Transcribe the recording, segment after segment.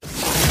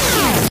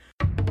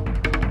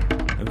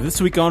This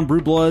week on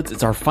Brew Bloods,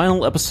 it's our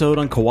final episode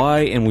on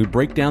Kauai, and we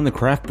break down the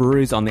craft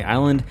breweries on the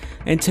island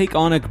and take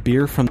on a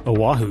beer from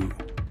Oahu.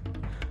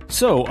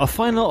 So, a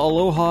final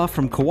aloha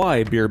from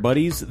Kauai, beer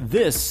buddies.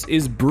 This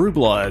is Brew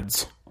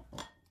Bloods.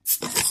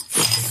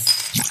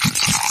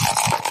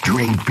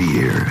 Drink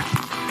beer.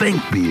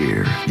 Think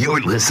beer.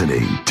 You're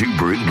listening to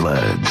Brew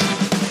Bloods.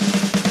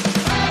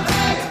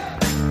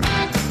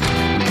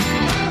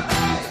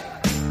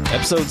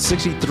 Episode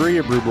 63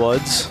 of Brew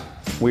Bloods.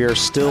 We are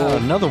still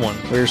another one.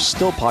 We're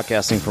still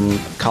podcasting from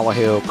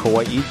Kalaheo,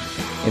 Kauai,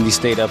 in the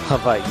state of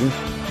Hawaii,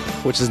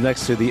 which is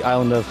next to the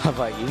island of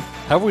Hawaii.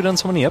 How have we done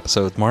so many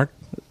episodes, Mark?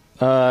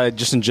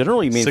 Just in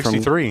general, you mean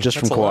 63. From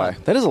That's Kauai?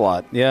 That is a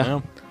lot.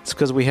 Yeah. It's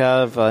because we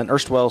have an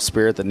erstwhile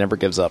spirit that never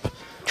gives up.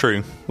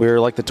 True. We're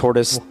like the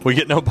tortoise. We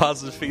get no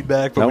positive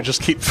feedback, but we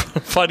just keep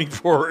fighting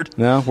forward.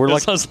 No, we're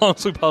like as long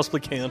as we possibly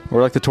can.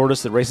 We're like the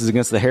tortoise that races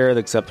against the hare,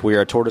 except we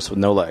are a tortoise with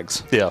no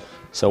legs. Yeah.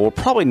 So we'll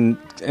probably,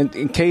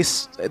 in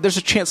case there's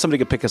a chance somebody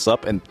could pick us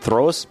up and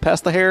throw us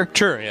past the hare.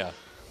 Sure. Yeah.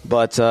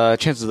 But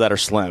chances of that are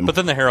slim. But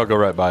then the hare will go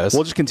right by us.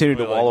 We'll just continue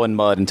to wallow in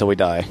mud until we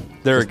die.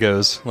 There it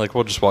goes. Like,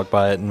 we'll just walk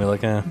by it and be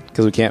like, eh.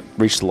 Because we can't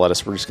reach the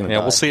lettuce. We're just going to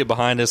die. We'll see it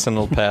behind us and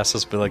it'll pass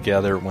us, be like,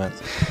 yeah, there it went.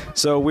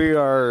 So we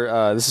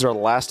are, this is our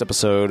last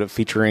episode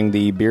featuring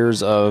the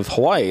beers of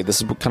Hawaii.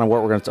 This is kind of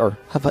what we're going to, or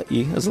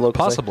Hawaii, as a local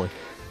Possibly.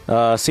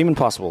 Seem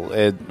impossible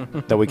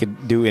that we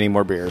could do any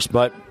more beers.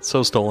 But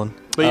so stolen.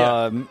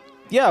 But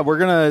yeah. We're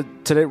going to,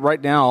 today,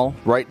 right now,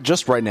 right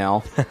about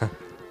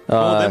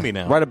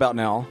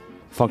now,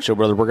 Funk Show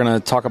Brother, we're going to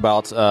talk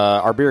about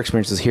our beer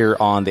experiences here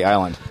on the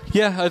island.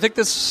 Yeah, I think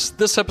this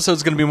episode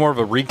is going to be more of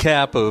a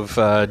recap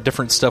of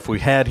different stuff we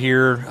had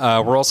here.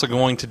 We're also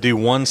going to do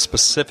one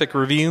specific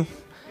review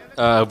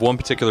of one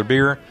particular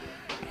beer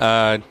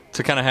to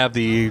kind of have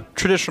the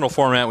traditional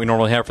format we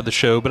normally have for the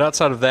show. But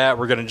outside of that,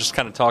 we're going to just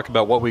kind of talk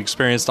about what we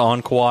experienced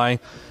on Kauai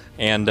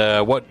and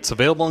what's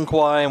available in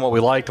Kauai and what we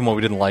liked and what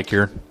we didn't like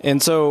here.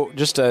 And so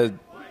just as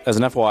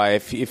an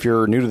FYI, if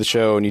you're new to the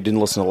show and you didn't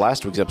listen to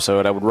last week's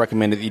episode, I would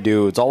recommend that you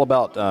do. It's all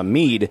about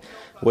mead,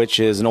 which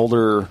is an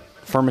older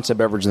fermented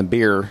beverage than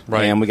beer.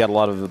 Right. And we got a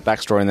lot of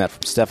backstory on that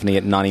from Stephanie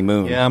at Nani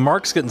Moon. Yeah,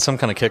 Mark's getting some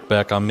kind of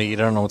kickback on mead.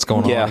 I don't know what's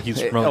going on.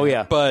 He's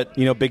but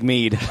big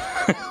mead.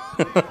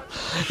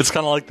 It's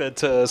kind of like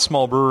that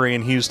small brewery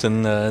in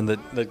Houston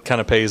that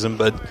kind of pays him,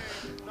 but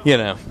you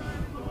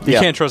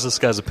can't trust this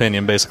guy's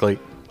opinion. Basically,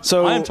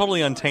 so I am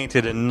totally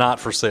untainted and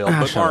not for sale.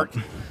 But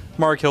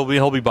Mark, he'll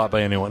be bought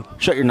by anyone.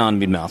 Shut your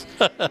non-mead mouth.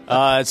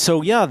 Our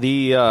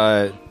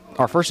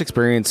first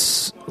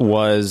experience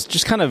was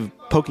just kind of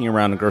poking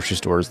around in grocery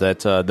stores.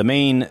 That the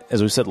main,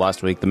 as we said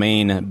last week, the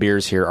main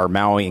beers here are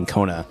Maui and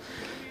Kona,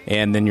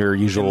 and then your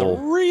usual.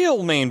 And the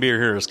real main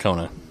beer here is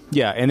Kona.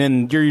 Yeah, and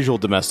then your usual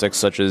domestics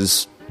such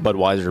as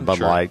Budweiser, Bud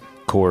Light,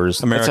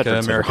 Coors, America,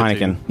 et cetera,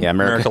 Heineken,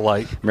 America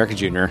Light, America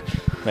Junior,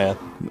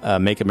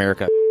 Make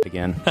America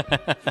again.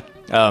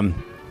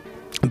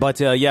 But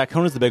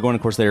Kona's the big one.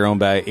 Of course, they are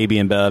owned by AB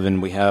InBev,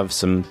 and we have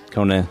some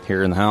Kona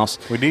here in the house.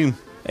 We do.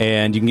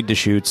 And you can get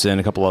Deschutes and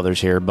a couple others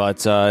here.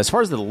 But as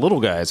far as the little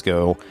guys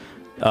go,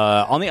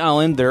 on the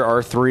island, there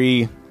are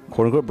three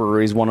quote-unquote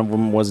breweries. One of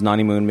them was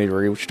Nani Moon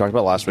Brewery, which we talked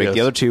about last week. Yes.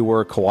 The other two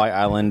were Kauai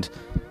Island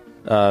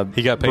he got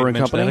paid Brewing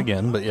to mention Company that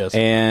again, but yes.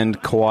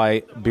 And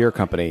Kauai Beer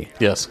Company.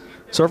 Yes.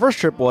 So our first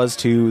trip was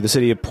to the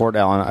city of Port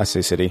Allen. I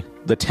say city.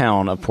 The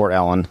town of Port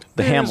Allen.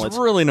 The hamlet. There's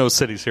really no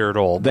cities here at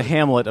all. The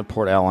hamlet of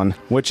Port Allen,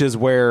 which is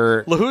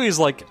where... Lahui is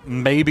like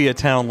maybe a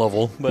town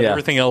level, but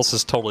everything else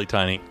is totally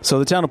tiny. So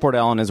the town of Port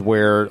Allen is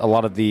where a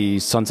lot of the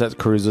sunset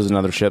cruises and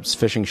other ships,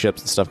 fishing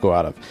ships and stuff go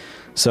out of.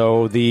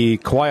 So the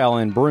Kauai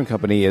Island Brewing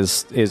Company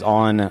is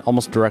on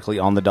almost directly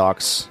on the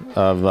docks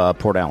of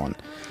Port Allen.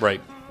 Right.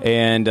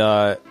 And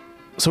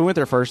so we went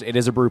there first. It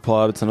is a brew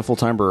pub. It's not a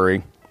full-time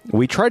brewery.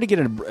 We tried to get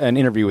an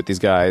interview with these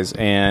guys,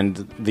 and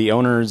the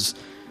owners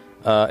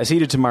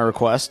acceded to my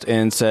request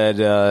and said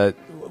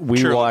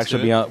we'll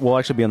actually be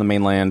on the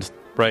mainland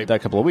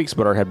that couple of weeks,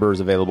 but our head brewer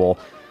is available.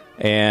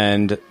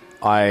 And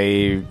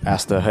I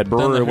asked the head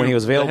brewer when he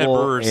was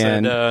available, the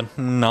head brewer said,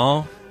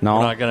 "No,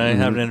 we're not going to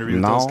have an interview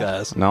with those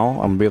guys. No, I'm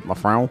going to be with my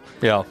friend."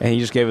 Yeah, and he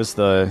just gave us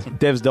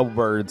double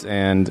birds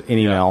and an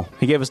email. Yeah.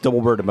 He gave us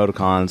double bird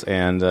emoticons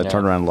and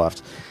turned around and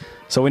left.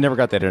 So we never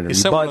got that interview. He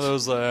sent one of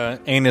those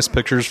anus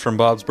pictures from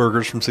Bob's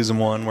Burgers from season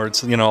 1 where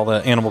it's, all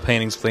the animal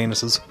paintings with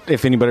anuses.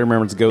 If anybody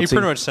remembers Goatsy. He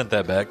pretty much sent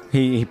that back.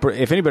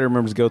 If anybody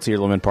remembers Goatsy or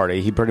Lemon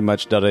Party, he pretty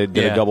much did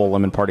a double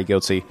Lemon Party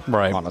Goatsy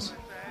on us.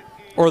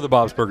 Or the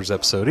Bob's Burgers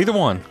episode. Either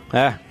one.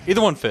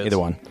 Either one fits. Either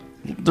one.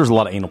 There's a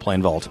lot of anal play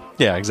involved.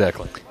 Yeah,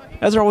 exactly.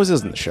 As there always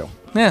is in the show.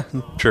 Yeah,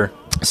 sure.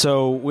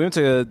 So we went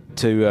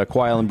to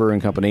Kauai Island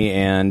Brewing Company,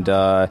 and,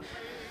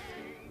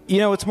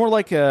 it's more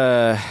like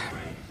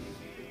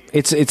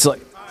it's like...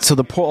 So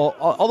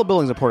all the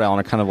buildings at Port Allen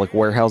are kind of like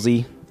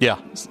warehousey. Yeah.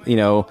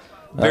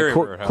 Very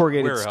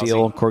corrugated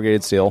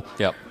steel.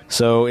 Yep.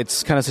 So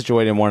it's kind of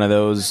situated in one of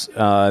those.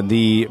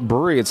 The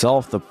brewery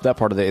itself, that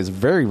part of it is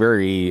very,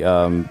 very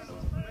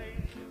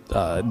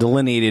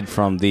delineated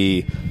from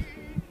the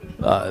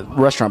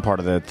restaurant part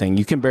of the thing.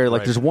 You can barely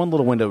Right. there's one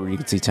little window where you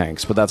can see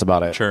tanks, but that's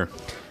about it. Sure.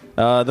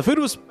 The food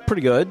was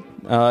pretty good.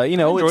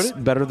 enjoyed It's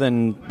it. better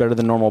than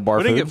normal bar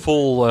We food. didn't get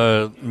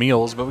full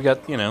meals, but we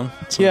got, some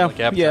like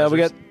appetizers. we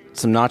got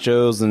some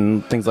nachos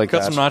and things like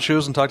Got that. some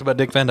nachos and talked about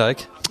Dick Van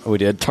Dyke. We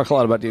did talk a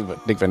lot about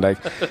Dick Van Dyke.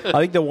 I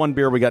think the one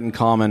beer we got in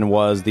common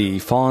was the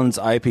Fonz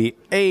IPA,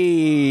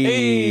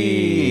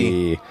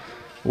 Hey!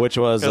 which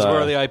was Because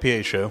we're the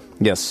IPA show.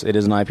 yes, it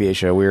is an IPA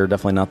show. We are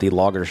definitely not the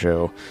lager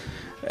show.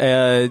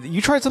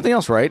 You tried something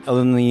else, right? Other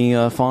than the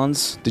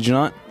Fonz, did you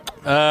not?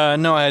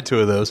 No, I had 2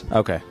 of those.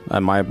 Okay,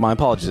 my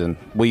apologies. Then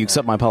will you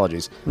accept my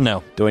apologies?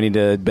 No. Do I need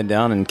to bend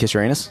down and kiss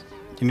your anus?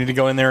 You need to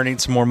go in there and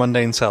eat some more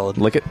mundane salad.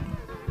 Lick it.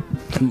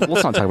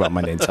 Let's not talk about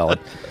mundane salad.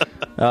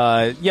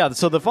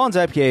 So the Fonz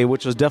IPA,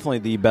 which was definitely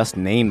the best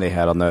name they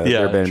had on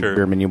their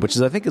beer menu, which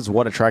is I think is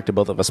what attracted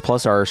both of us,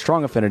 plus our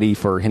strong affinity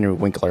for Henry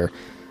Winkler.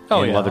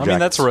 Oh, and yeah. Leather I mean,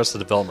 that's Jackets. the rest of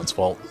Development's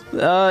fault.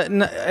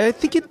 I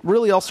think it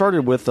really all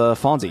started with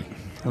Fonzie.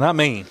 Not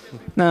me.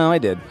 No, I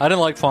did. I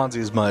didn't like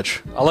Fonzie as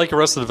much. I like the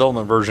rest of the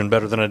Development version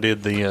better than I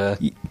did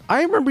the...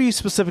 I remember you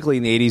specifically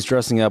in the 80s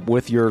dressing up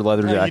with your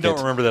leather jacket. You don't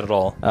remember that at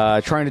all.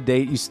 Trying to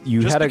date.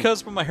 You Just had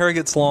because when my hair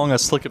gets long, I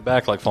slick it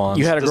back like Fonz.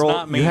 You had a does girl.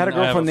 not mean You had a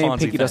I have girlfriend named Fonzie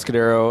Pinky fan.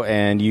 Descadero,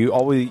 and you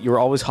were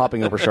always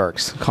hopping over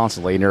sharks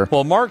constantly. And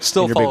Well, Mark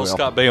still in your big follows wheel.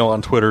 Scott Baio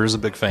on Twitter. Is a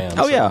big fan.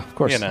 Oh so, yeah, of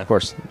course, you know. of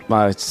course.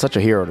 It's such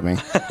a hero to me.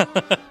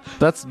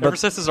 Ever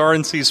since his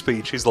RNC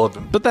speech, he's loved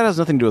him. But that has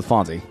nothing to do with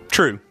Fonzie.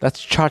 True.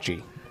 That's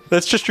Chachi.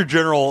 That's just your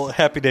general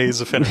Happy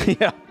Days affinity.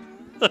 Yeah.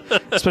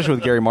 Especially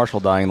with Gary Marshall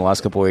dying the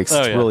last couple of weeks, Oh,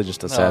 it's yeah. really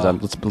just a sad time.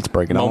 Let's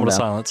break it on down. Moment of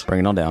silence. Bring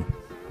it on down.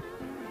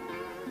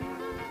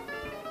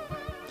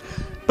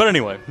 But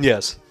anyway,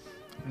 yes.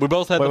 We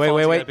both had the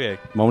Fonzie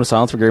IPA. Moment of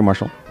silence for Gary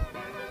Marshall.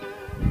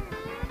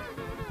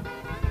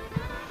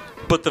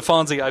 But the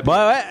Fonzie IPA.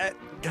 But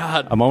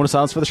God. a moment of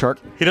silence for the shark.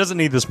 He doesn't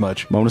need this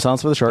much. Moment of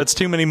silence for the shark. That's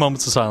too many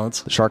moments of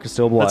silence. The shark is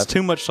still alive. That's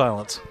too much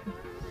silence.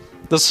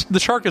 The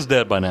shark is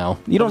dead by now.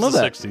 You don't know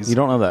That that. was the 60s. You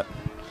don't know that.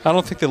 I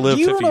don't think they lived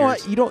You 50 don't know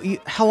years. what? You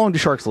don't. How long do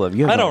sharks live?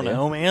 You have I no don't idea.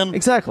 know, man.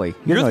 Exactly. You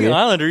You're have no the idea.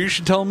 Islander. You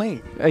should tell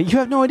me. You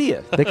have no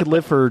idea. They could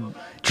live for You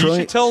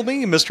trillion. should tell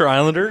me, Mr.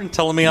 Islander, and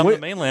telling me I'm the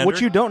mainlander.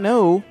 What you don't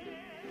know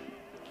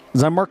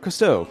is I'm Mark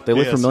Cousteau. They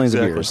live for Yes, millions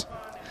exactly. of years.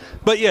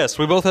 But yes,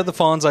 we both had the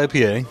Fonz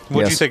IPA. What'd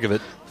you Yes. think of it?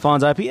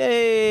 Fonz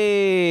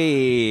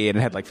IPA, and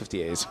it had like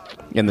 50 A's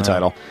in the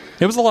title.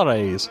 It was a lot of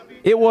A's.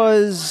 It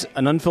was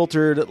an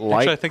unfiltered light.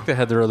 Actually, I think they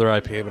had their other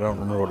IPA, but I don't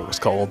remember what it was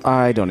called.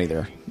 I don't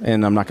either,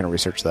 and I'm not going to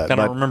research that. I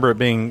don't but- remember it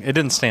being. It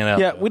didn't stand out.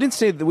 Yeah, we didn't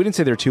say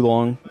they're too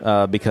long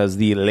because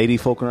the lady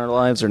folk in our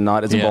lives are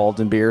not as Yeah. involved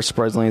in beer,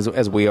 surprisingly,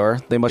 as we are.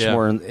 They much Yeah.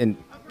 more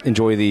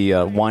enjoy the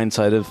wine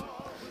side of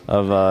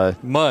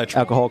Much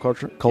alcohol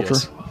culture.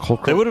 Yes.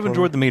 They would have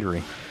enjoyed the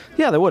meadery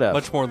Yeah, they would have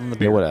much more than the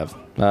They beer. would have.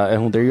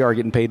 And there you are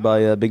getting paid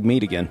by Big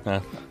Meat again.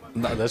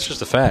 No, that's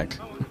just a fact.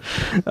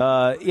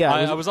 Yeah,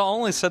 I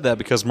only said that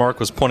because Mark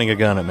was pointing a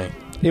gun at me.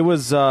 it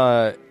was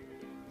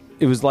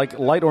like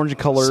light orange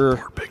color,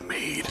 Poor Big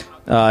Mead.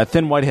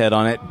 thin white head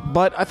on it,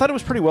 but I thought it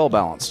was pretty well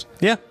balanced.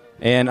 Yeah,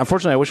 And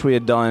unfortunately, I wish we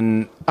had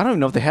done. I don't even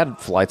know if they had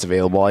flights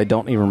available. I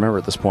don't even remember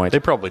at this point. they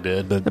probably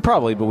did. But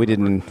Probably, but we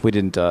didn't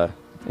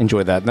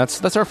enjoy that. And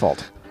that's our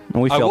fault.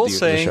 And we I failed will the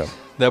say show.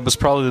 that was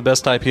probably the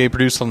best IPA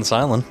produced on this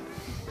island.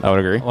 I would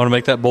agree. I want to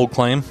make that bold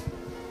claim.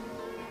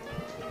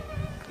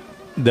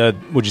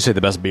 Would you say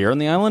the best beer on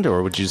the island,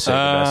 or would you say the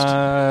best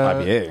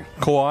IPA?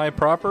 Kauai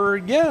proper,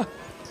 yeah.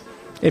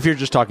 If you're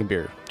just talking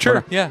beer,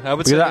 Sure, yeah, I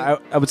would Because say.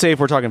 I would say if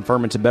we're talking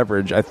fermented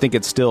beverage, I think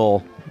it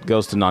still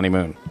goes to Nani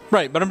Moon.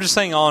 Right, but I'm just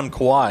saying on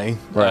Kauai,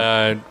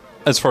 Right.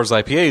 as far as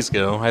IPAs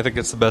go, I think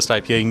it's the best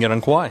IPA you can get on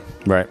Kauai.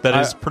 Right. That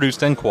is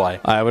produced in Kauai.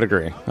 I would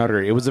agree.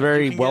 It was a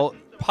very You can well.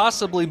 get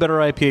possibly better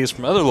IPAs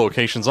from other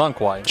locations on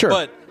Kauai. Sure.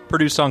 But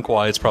produced on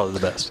Kauai, it's probably the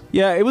best.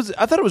 Yeah, it was.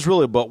 I thought it was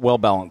really well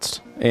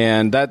balanced,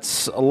 and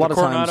that's a lot The of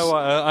times.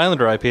 Coronado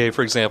Islander IPA,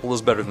 for example,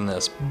 is better than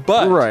this.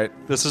 But Right.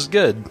 this is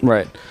good.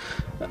 Right.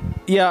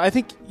 Yeah, I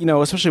think,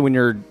 especially when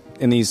you're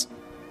in these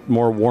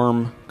more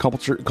warm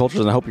cultures,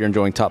 and I hope you're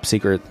enjoying Top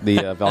Secret,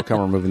 the Val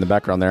Kilmer movie in the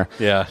background there.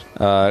 Yeah.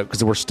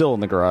 Because we're still in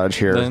the garage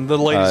here. The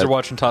ladies are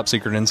watching Top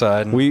Secret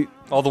inside. And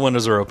all the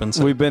windows are open.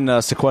 So We've been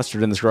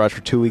sequestered in this garage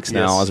for 2 weeks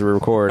now Yes. as we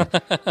record.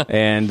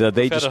 And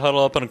they had just... to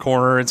huddle up in a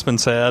corner. It's been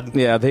sad.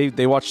 Yeah,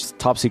 they watch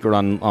Top Secret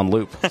on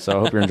loop, so I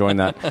hope you're enjoying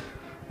that.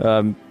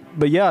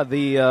 But yeah,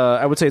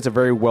 I would say it's a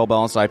very well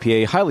balanced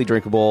IPA, highly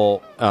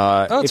drinkable.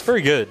 It's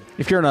very good.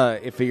 If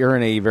you're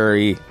in a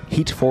very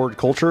heat forward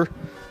culture,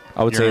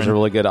 I would say it's a Urine.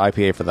 really good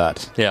IPA for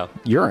that. Yeah.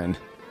 Urine.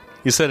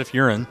 You said if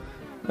urine.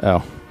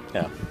 Oh,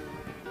 Yeah.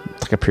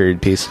 it's like a period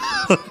piece.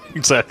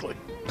 Exactly.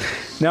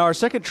 Now our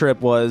second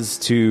trip was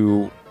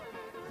to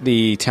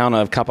the town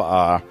of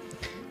Kapaa,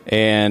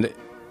 and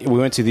we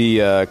went to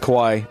the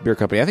Kauai Beer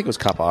Company. I think it was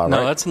Kapaa, No,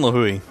 right? that's in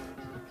Lahui.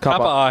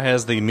 Kapaa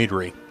has the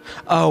meadery.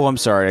 Oh, I'm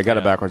sorry, I got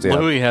it backwards. Yeah.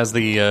 Lahui has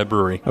the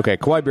brewery. Okay,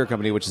 Kauai Beer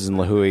Company, which is in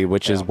Lahui,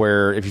 which is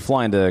where, if you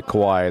fly into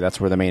Kauai, that's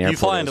where the main airport You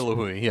fly is. into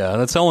Lahui, yeah.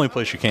 That's the only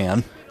place you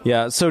can.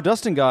 Yeah, so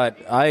Dustin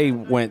I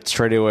went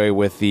straight away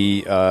with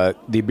the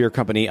beer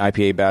company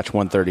IPA batch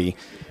 130,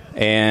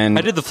 and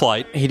I did the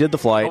flight. He did the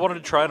flight. I wanted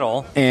to try it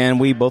all, and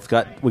we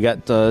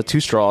got 2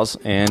 straws,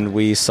 and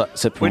we sipped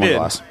from one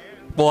glass.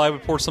 Well, I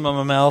would pour some in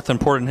my mouth and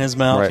pour it in his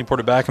mouth. Right. He poured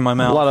it back in my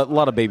mouth. A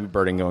lot of baby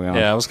birding going on.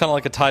 Yeah, it was kind of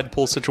like a tide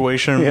pool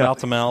situation, mouth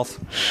to mouth.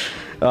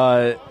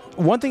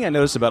 One thing I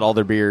noticed about all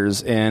their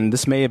beers, and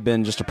this may have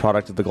been just a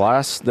product of the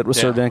glass that was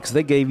served in, because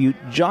they gave you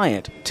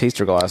giant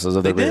taster glasses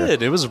of their beer. They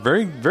did. It was a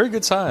very, very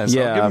good size.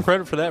 Yeah, I'll give them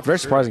credit for that. Very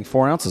surprising.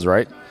 4 ounces,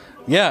 right?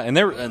 Yeah, and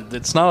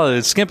it's not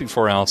a skimpy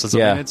 4 ounces. I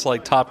mean, it's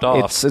like topped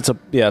off.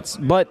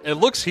 But it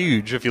looks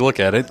huge if you look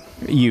at it.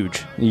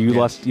 Huge. You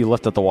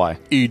left out the Y.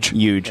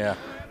 Huge. Yeah.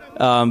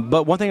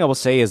 But one thing I will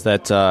say is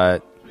that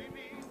I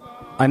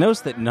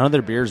noticed that none of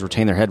their beers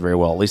retain their head very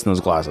well, at least in those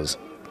glasses.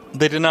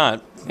 They did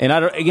not. And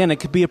again, it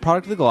could be a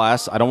product of the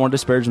glass. I don't want to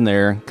disparage them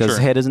there, because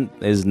head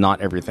is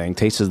not everything.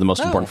 Taste is the most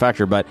important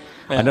factor. But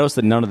I noticed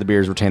that none of the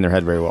beers retain their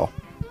head very well.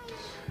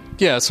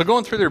 Yeah. So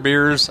going through their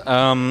beers,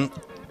 one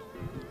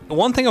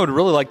thing I would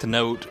really like to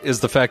note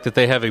is the fact that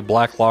they have a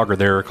black lager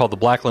there called the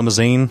Black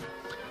Limousine,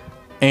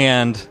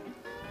 and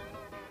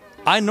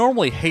I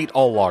normally hate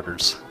all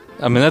lagers.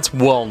 I mean, that's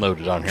well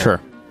noted on here.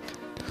 Sure.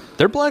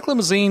 Their Black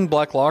Limousine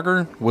Black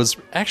Lager was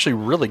actually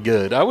really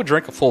good. I would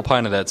drink a full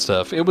pint of that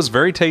stuff. It was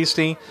very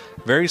tasty,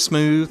 very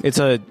smooth. It's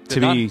to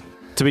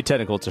be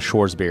technical, it's a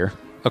Schwarz beer.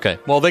 Okay.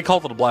 Well, they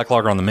called it a Black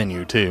Lager on the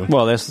menu too.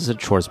 Well, this is a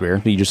Schwarz beer,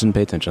 but you just didn't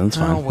pay attention. That's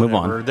fine. Move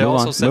on. They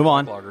also said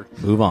Black Lager.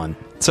 Move on.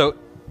 So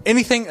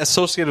anything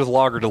associated with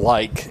lager to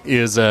like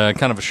is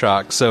kind of a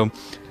shock. So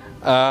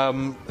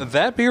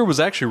that beer was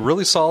actually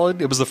really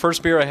solid. It was the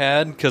first beer I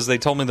had because they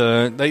told me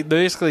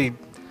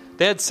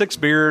they had 6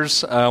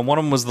 beers. One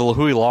of them was the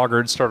Lahui Lager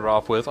it started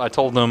off with. I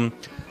told them,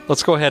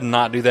 let's go ahead and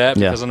not do that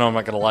because I know I'm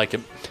not going to like it.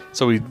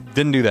 So we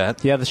didn't do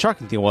that. Yeah, the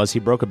shocking thing was he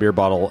broke a beer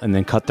bottle and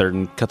then cut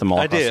them all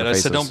I across did. their I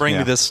faces. said, don't bring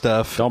me this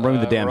stuff. Don't bring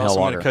me the damn hell I'm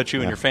lager. going to cut you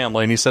and your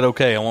family. And he said,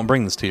 okay, I won't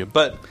bring this to you.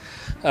 But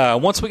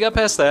once we got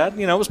past that,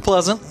 it was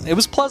pleasant. It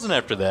was pleasant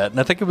after that, and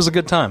I think it was a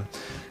good time.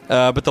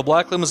 But the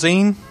Black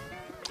Limousine,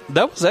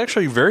 that was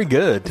actually very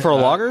good. For a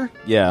lager?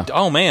 Yeah.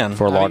 Oh, man.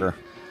 For a lager.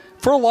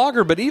 For a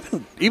lager, but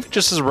even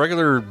just as a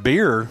regular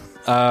beer,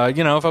 if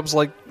I was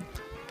like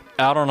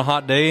out on a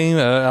hot day,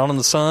 out in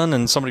the sun,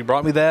 and somebody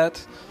brought me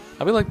that,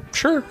 I'd be like,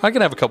 sure, I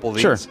can have a couple of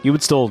these. Sure. You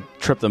would still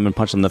trip them and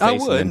punch them in the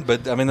face. I would,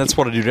 but I mean, that's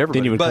what I do to everybody.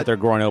 Then you would cut their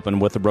groin open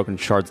with the broken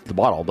shards of the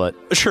bottle, but...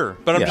 Sure,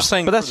 but I'm just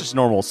saying... But that's just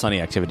normal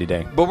sunny activity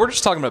day. But we're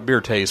just talking about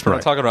beer taste. We're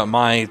not talking about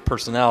my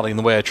personality and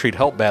the way I treat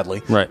help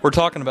badly. Right. We're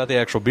talking about the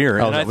actual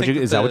beer. Oh, and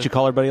is that what you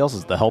call everybody else?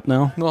 Is the help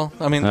now? Well,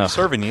 I mean, they're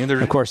serving you.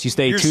 Of course, you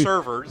stay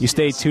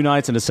 2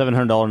 nights in a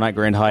 $700 night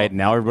Grand Hyatt.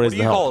 Now everybody's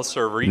the help. What do you call a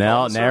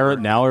server?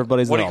 Now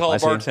everybody's the help. What do you call a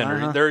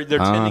bartender? They're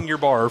tending your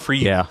bar for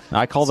you. Yeah,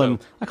 I call them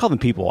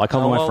people. I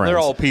call them my friends. They're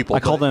all people. I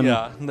call them.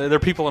 Yeah, they're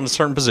people in a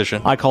certain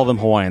position. I call them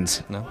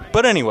Hawaiians. No.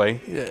 But anyway,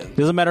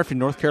 doesn't matter if you're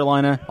North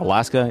Carolina,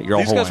 Alaska. You're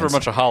all Hawaiians. These guys were a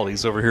bunch of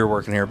Hollies over here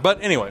working here.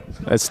 But anyway,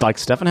 it's like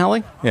Stephen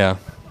Howley. Yeah.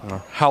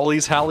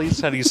 Howleys. How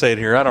do you say it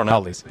here? I don't know.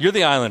 Howleys. You're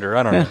the Islander.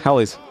 I don't know.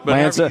 Howleys. But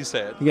however you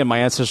say it. Again, my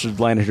ancestors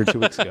landed here 2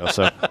 weeks ago.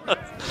 So,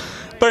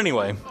 but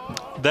anyway,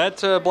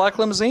 that Black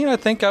Limousine, I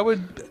think I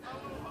would.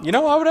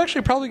 I would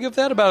actually probably give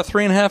that about a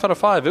 3.5 out of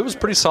 5. It was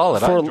pretty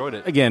solid. I enjoyed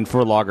it. Again,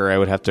 for a lager, I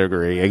would have to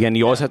agree. Again,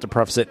 you always have to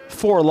preface it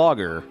for a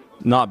lager.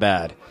 Not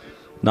bad.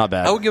 Not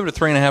bad. I would give it a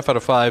 3.5 out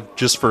of 5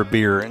 just for a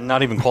beer, and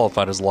not even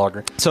qualified as a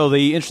lager. So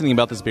the interesting thing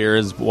about this beer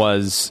it's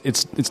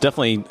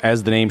definitely,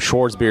 as the name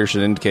Schwarz beer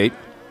should indicate.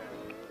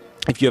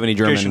 If you have any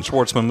German, Jason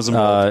Schwartzman was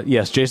involved.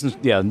 Yes,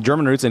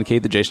 German roots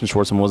indicate that Jason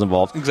Schwartzman was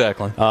involved.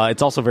 Exactly.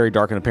 It's also very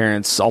dark in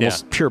appearance,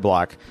 almost pure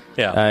black.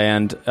 Yeah.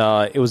 And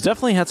it was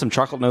definitely had some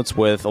chocolate notes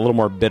with a little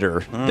more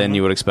bitter than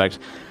you would expect.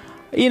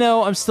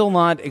 I'm still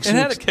not... It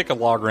had a kick of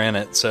lager in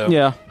it, so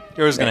yeah,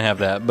 you're always going to have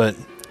that, but...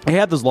 It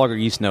had those lager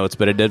yeast notes,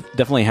 but it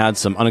definitely had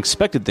some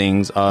unexpected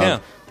things. A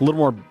little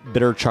more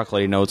bitter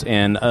chocolatey notes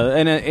and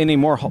a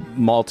more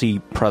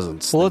malty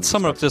presence. Well, let's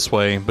sum it up this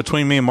way.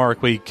 Between me and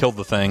Mark, we killed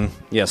the thing.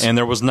 Yes. And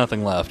there was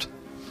nothing left.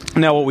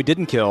 Now, what we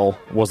didn't kill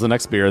was the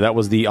next beer. That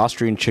was the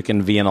Austrian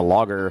Chicken Vienna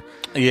Lager.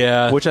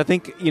 Yeah. Which I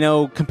think,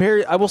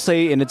 I will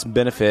say in its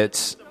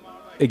benefits,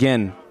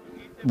 again,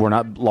 we're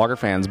not lager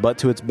fans, but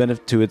to its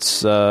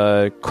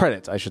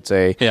credit, I should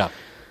say. Yeah.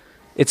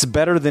 It's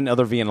better than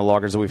other Vienna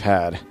lagers that we've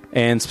had.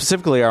 And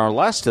specifically, our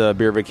last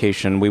beer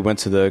vacation, we went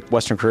to the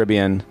Western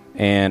Caribbean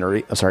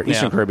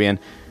Eastern Caribbean,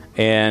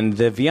 and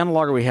the Vienna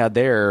lager we had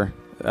there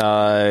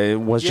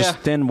was just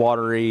thin,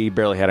 watery,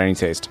 barely had any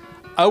taste.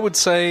 I would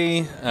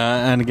say,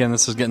 and again,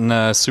 this is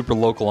getting super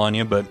local on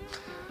you, but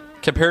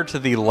compared to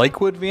the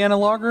Lakewood Vienna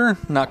lager,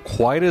 not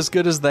quite as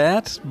good as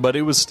that, but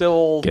it was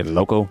still... Get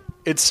loco.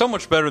 It's so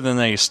much better than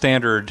a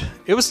standard...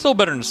 It was still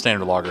better than a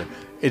standard lager.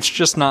 It's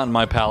just not in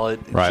my palate.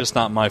 It's just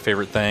not my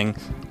favorite thing.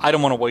 I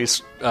don't want to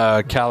waste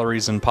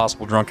calories and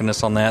possible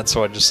drunkenness on that,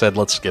 so I just said,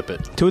 let's skip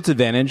it. To its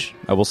advantage,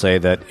 I will say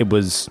that it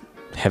was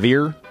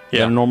heavier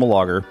than a normal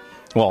lager.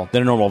 Well,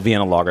 than a normal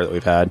Vienna lager that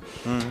we've had.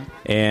 Mm-hmm.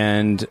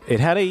 And it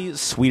had a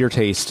sweeter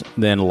taste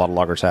than a lot of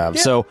lagers have.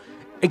 Yeah. So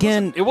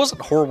again, It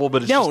wasn't horrible,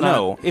 but it's No, just not,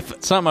 no.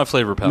 it's not my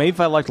flavor palette. maybe if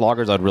I liked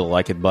lagers, I'd really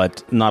like it,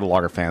 but not a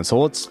lager fan.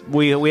 So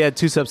we had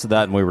 2 sips of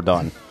that and we were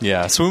done.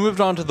 Yeah, so we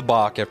moved on to the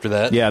Bach after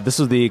that. Yeah, this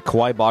is the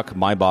Kauai Bach,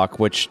 my Bach,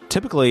 which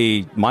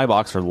typically my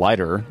Bachs are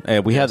lighter.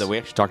 We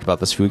actually talked about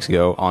this a few weeks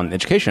ago on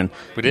education.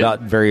 We did?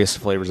 About various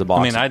flavors of Bachs.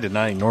 I mean, I did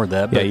not ignore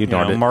that. Yeah, But, you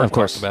ignored it. Mark of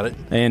course. talked about it.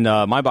 And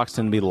my Bachs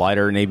tend to be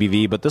lighter in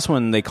ABV, but this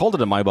one, they called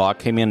it a my Bach,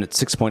 came in at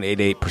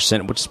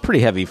 6.88%, which is pretty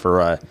heavy for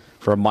a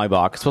my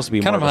Bach. It's supposed to be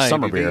Kind more of of a high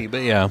summer ABV, beer.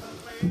 but yeah.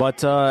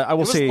 But I will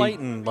It was say... light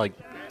in like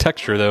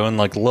texture though, and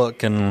like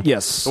look, and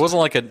Yes. it wasn't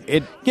like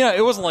it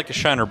wasn't like a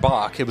Shiner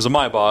Bach. It was a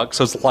Maibach,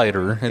 so it's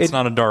lighter. It's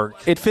not a dark.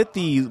 It fit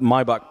the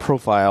Maibach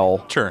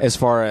profile Sure. as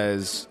far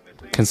as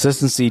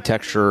consistency,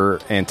 texture,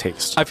 and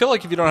taste. I feel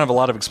like if you don't have a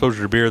lot of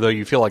exposure to beer, though,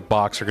 you feel like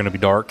Bachs are going to be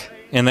dark,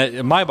 and that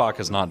Maibach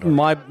is not dark.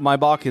 My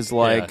Bach is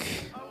like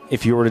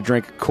if you were to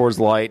drink Coors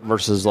Light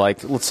versus,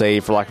 like, let's say,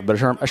 for lack of a better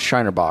term, a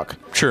Shiner Bach.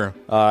 Sure.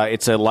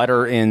 It's a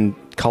lighter in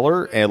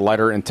color and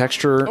lighter in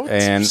texture,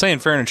 and saying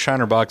fair and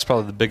Shiner Bach's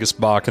probably the biggest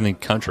Bach in the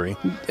country.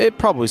 it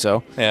probably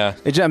so. Yeah.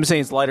 I'm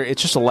saying it's lighter.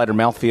 It's just a lighter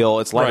mouthfeel.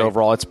 It's lighter Right.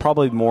 overall. It's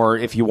probably more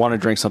if you want to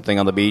drink something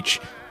on the beach.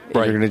 If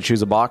Right. you're going to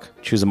choose a Bach,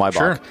 choose a my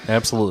Sure. Bach.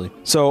 Absolutely.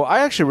 So I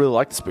actually really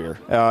like this beer.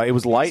 It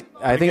was light.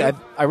 I think good.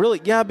 I really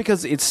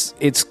because it's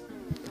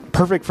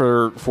perfect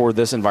for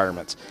this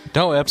environment.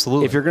 No,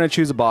 absolutely. If you're going to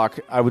choose a Bach,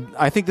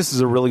 I think this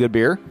is a really good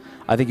beer.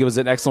 I think it was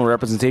an excellent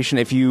representation.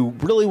 If you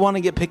really want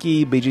to get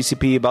picky,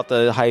 BGCP about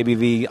the high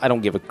ABV, I don't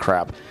give a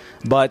crap.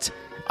 But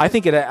I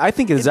think it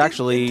is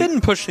actually It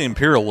didn't push the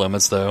imperial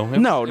limits though. It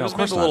No, was, no, it was of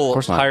course maybe not. a little Of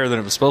course not. higher than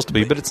it was supposed to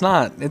be, but it's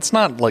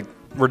not like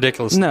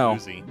ridiculously no,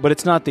 boozy. but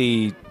it's not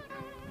the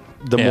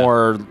Yeah.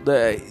 more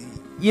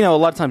a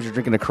lot of times you're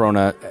drinking a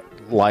Corona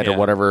light or Yeah.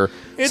 whatever,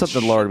 It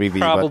something lower ABV.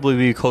 but probably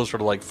be closer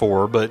to like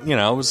 4, but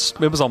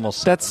it was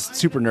almost. that's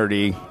super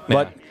nerdy.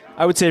 But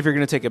I would say if you're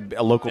going to take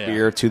a local Yeah.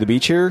 beer to the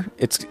beach here,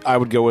 I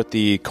would go with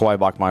the Kauai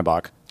Bach My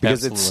Bach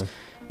because it's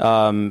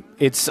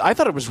I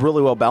thought it was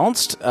really well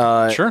balanced.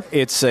 Sure.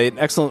 It's an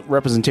excellent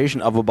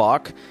representation of a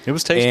Bach. It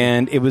was tasty.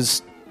 and it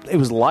was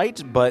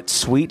light but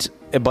sweet,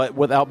 but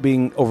without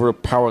being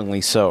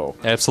overpoweringly so.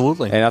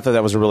 Absolutely. And I thought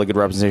that was a really good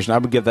representation. I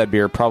would give that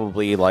beer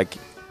probably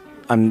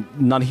I'm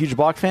not a huge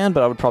Bach fan,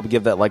 but I would probably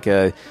give that like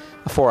a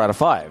 4 out of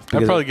 5. I'd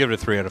because probably give it a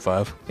 3 out of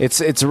 5. I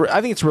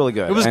think it's really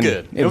good. It was And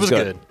good. It was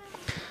good.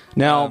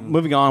 Now,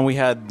 moving on, we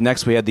had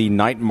the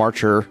Night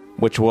Marcher,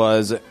 which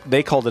was,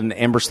 they called it an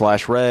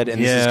Amber/Red,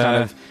 and this is Yeah.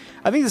 kind of,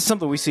 I think this is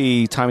something we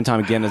see time and time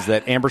again, is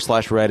that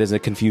Amber/Red is a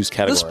confused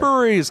category. This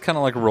brewery is kind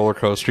of like a roller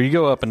coaster. You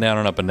go up and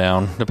down,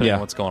 depending Yeah. on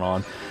what's going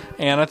on.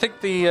 And I think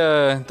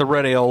the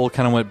red ale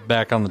kind of went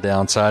back on the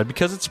downside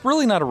because it's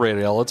really not a red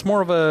ale. It's more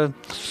of a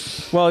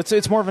Well,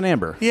 it's more of an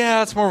amber.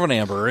 yeah, it's more of an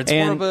amber. It's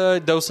more And- of a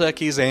Dos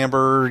Equis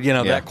amber.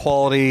 That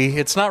quality.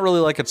 It's not really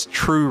like it's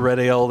true red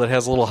ale that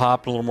has a little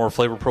hop and a little more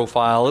flavor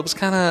profile. It was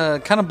kind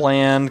of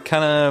bland,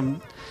 kind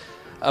of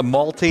a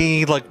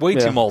malty, like way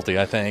too malty.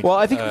 I think. Well,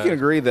 I think we can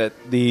agree that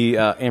the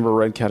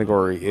Amber/Red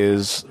category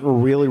is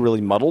really, really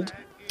muddled.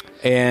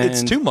 And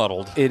it's too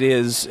muddled. It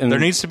is. And There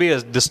needs to be a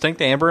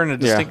distinct amber and a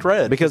distinct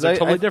red because they're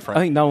totally I different.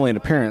 I think not only in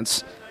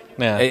appearance,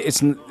 Yeah.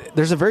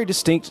 there's a very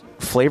distinct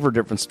flavor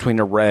difference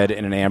between a red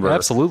and an amber.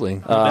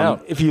 Absolutely. No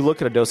doubt. If you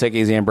look at a Dos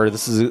Equis amber,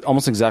 this is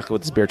almost exactly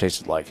what this beer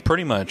tasted like.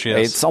 Pretty much,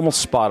 yes. It's almost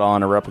spot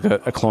on, a replica,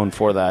 a clone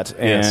for that.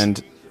 Yes.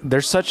 And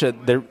there's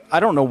I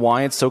don't know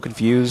why it's so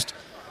confused,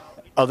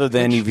 other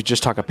than if you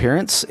just talk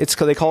appearance. It's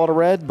because they call it a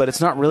red, but it's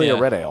not really a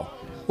Yeah. red ale.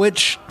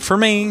 Which, for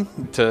me,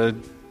 to,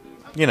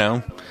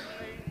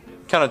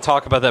 kind of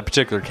talk about that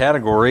particular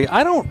category,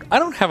 I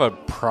don't have a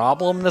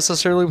problem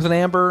necessarily with an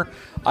amber.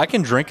 I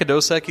can drink a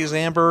Dos Equis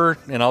amber,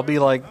 and I'll be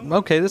like,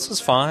 okay, this is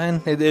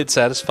fine. It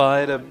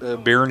satisfied a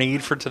beer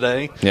need for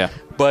today. Yeah.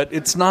 But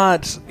it's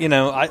not,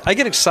 I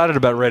get excited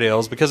about red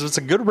ales because if it's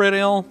a good red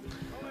ale,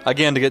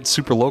 again, to get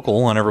super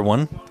local on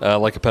everyone,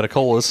 like a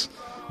Petacolas,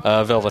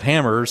 Velvet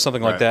Hammer,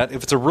 something like that.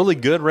 If it's a really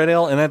good red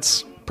ale, and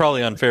that's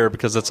probably unfair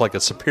because it's like a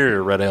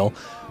superior red ale,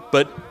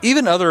 but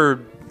even other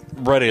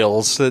red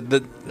ales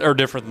that are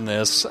different than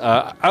this,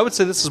 I would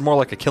say this is more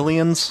like a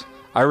Killian's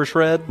Irish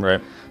Red.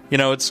 Right.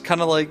 It's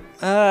kind of like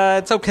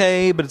it's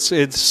okay, but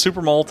it's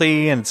super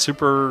malty and it's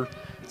super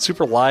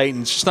light,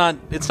 and it's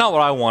not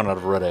what I want out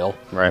of a red ale.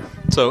 Right.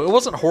 So it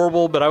wasn't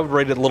horrible, but I would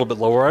rate it a little bit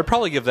lower. I'd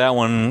probably give that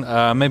one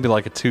maybe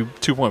like a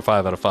 2.5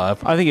 out of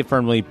 5. I think it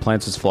firmly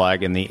plants its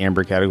flag in the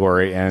amber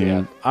category,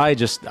 and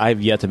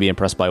I've yet to be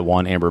impressed by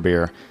one amber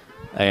beer.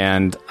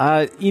 And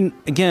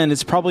again,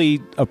 it's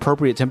probably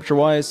appropriate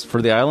temperature-wise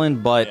for the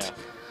island, but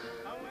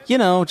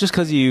just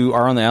because you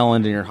are on the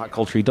island and you're hot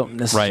culture, you don't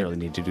necessarily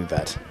need to do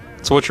that.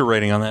 So what's your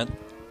rating on that?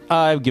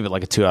 I would give it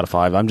like a 2 out of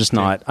 5. I'm just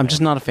not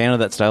a fan of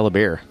that style of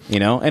beer,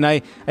 and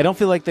I don't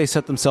feel like they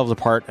set themselves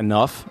apart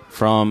enough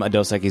from a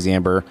Dos Equis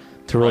amber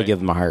to really give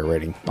them a higher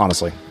rating,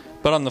 honestly.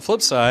 But on the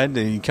flip side,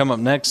 you come up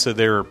next to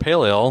their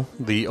pale ale,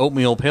 the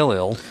oatmeal pale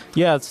ale.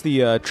 Yeah, it's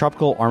the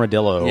Tropical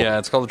Armadillo. Yeah,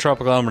 it's called the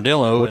Tropical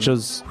Armadillo. Which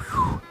is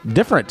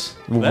different.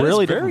 That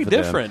really is very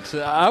different.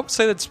 I would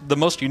say that's the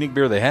most unique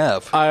beer they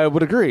have. I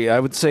would agree. I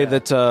would say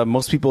that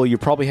most people, you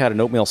probably had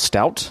an oatmeal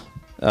stout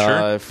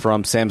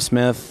from Sam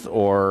Smith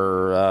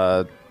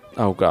or,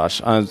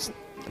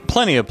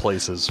 plenty of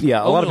places.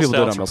 Yeah, a lot of people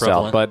did oatmeal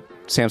prevalent. stout, but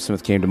Sam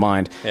Smith came to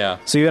mind. Yeah.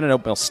 So you had an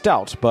oatmeal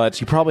stout,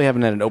 but you probably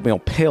haven't had an oatmeal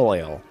pale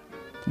ale,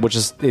 which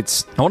is,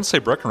 I want to say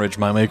Breckenridge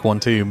might make one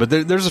too, but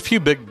there's a few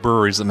big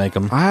breweries that make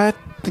them. I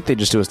think they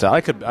just do a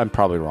stout. I'm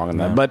probably wrong on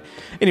that. But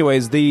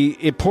anyways,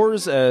 it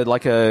pours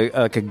like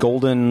a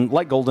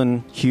light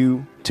golden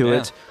hue to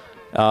it.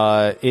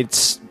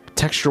 It's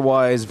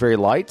texture-wise very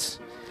light.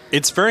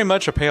 It's very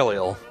much a pale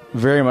ale.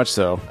 Very much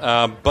so.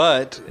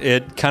 But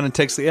it kind of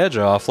takes the edge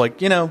off.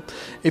 Like,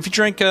 if you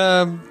drink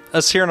a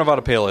Sierra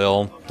Nevada pale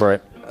ale,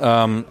 right?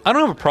 I don't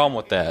have a problem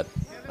with that.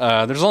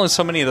 There's only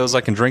so many of those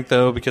I can drink,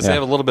 though, because they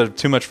have a little bit of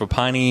too much of a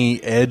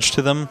piney edge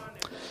to them.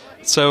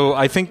 So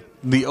I think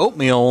the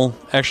oatmeal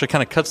actually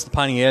kind of cuts the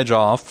piney edge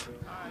off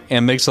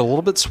and makes it a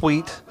little bit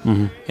sweet.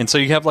 Mm-hmm. And so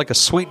you have like a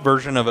sweet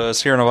version of a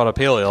Sierra Nevada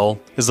pale ale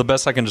is the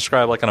best I can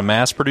describe, like on a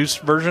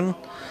mass-produced version.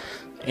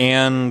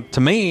 And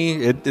to me,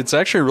 it's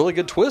actually a really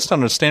good twist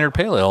on a standard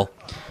pale ale.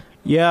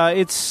 Yeah,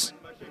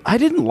 I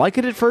didn't like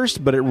it at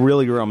first, but it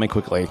really grew on me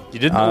quickly. You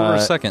didn't order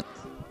a second.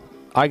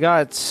 I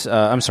got,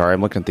 I'm sorry,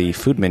 I'm looking at the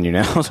food menu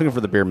now. I was looking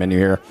for the beer menu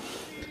here.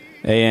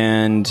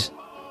 And,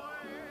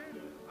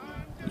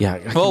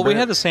 yeah. Well, we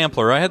had the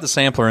sampler. I had the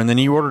sampler, and then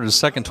you ordered a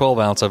second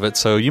 12-ounce of it,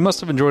 so you must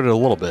have enjoyed it a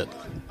little bit.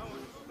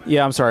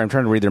 Yeah, I'm sorry. I'm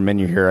trying to read their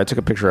menu here. I took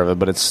a picture of it,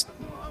 but it's...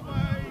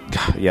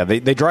 Yeah,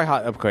 they dry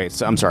hop... Okay,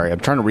 so I'm sorry. I'm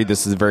trying to read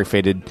this. It's very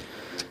faded.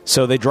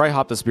 So they dry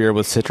hop this beer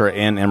with Citra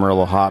and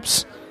Amarillo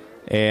hops.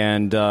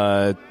 And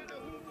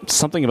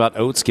something about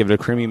oats give it a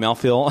creamy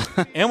mouthfeel.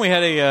 And we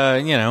had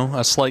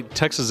a slight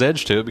Texas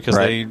edge to it because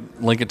they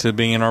link it to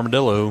being an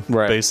armadillo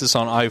basis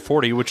on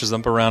I-40, which is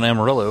up around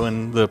Amarillo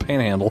and the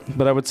Panhandle.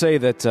 But I would say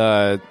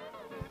that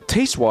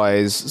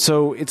taste-wise,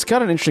 so it's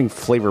got an interesting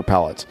flavor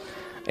palette.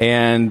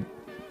 And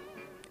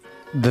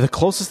the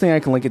closest thing I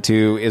can link it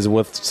to is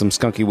with some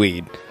skunky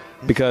weed.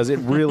 Because it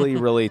really,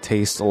 really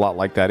tastes a lot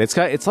like that. It's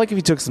like if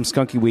you took some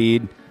skunky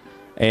weed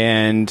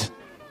and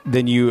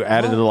then you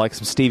added like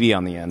some stevia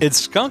on the end.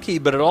 It's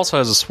skunky, but it also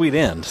has a sweet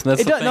end.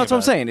 That's what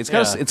I'm saying. It's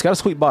got a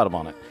sweet bottom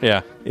on it.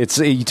 Yeah, it's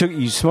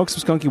you smoke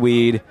some skunky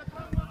weed,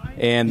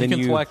 and then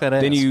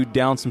you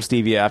down some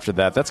stevia after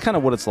that. That's kind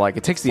of what it's like.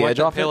 It takes the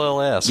edge off. Pale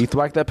ale ass. You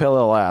thwack that pale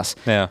ale ass.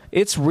 Yeah,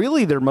 it's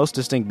really their most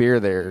distinct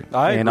beer there.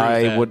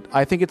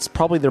 I think it's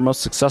probably their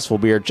most successful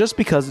beer just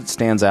because it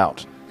stands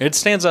out. It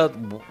stands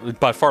out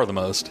by far the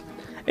most.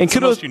 And it's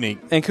the most unique.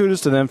 And kudos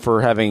to them for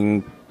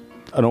having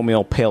an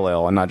oatmeal pale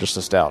ale and not just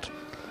a stout.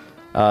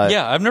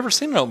 I've never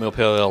seen an oatmeal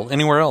pale ale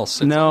anywhere else.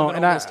 It's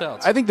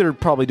I think they're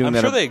probably doing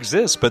that. I'm sure they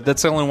exist, but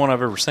that's the only one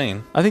I've ever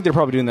seen. I think they're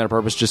probably doing that on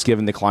purpose, just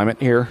given the climate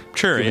here.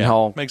 Sure,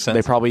 how makes sense.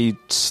 They probably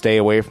stay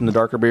away from the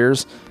darker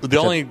beers. The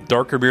only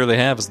darker beer they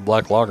have is the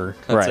black lager.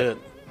 That's it.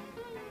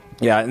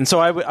 Yeah, and so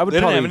I would.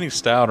 They didn't have any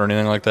stout or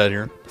anything like that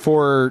here.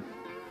 For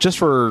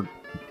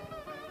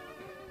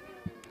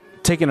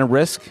taking a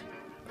risk,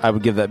 I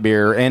would give that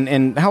beer,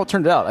 and how it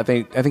turned out. I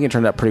think it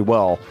turned out pretty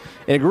well.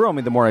 And it grew on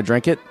me the more I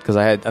drank it because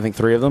I had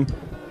 3 of them.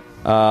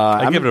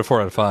 I give it a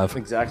 4 out of 5.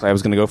 Exactly, I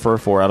was going to go for a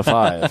 4 out of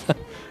 5.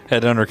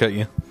 Had to undercut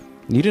you.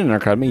 You didn't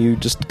undercut me. You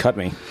just cut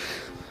me.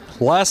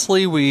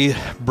 Lastly, we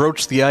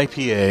broached the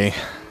IPA.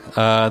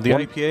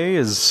 IPA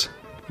is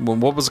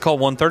what was it called?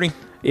 130.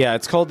 Yeah,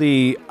 it's called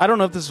the... I don't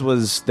know if this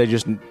was... They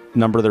just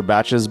number their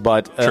batches,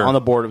 but on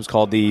the board it was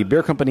called the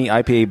Beer Company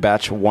IPA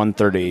Batch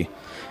 130.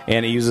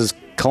 And it uses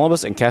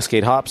Columbus and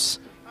Cascade hops.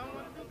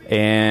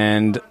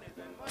 And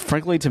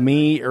frankly, to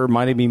me, it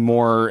reminded me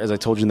more, as I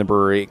told you in the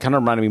brewery, it kind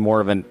of reminded me more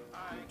of an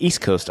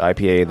East Coast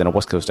IPA than a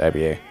West Coast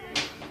IPA.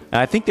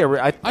 And I think they were...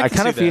 I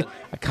kind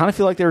of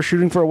feel like they were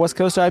shooting for a West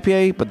Coast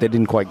IPA, but they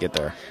didn't quite get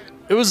there.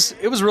 It was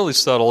really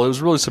subtle. It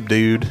was really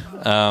subdued.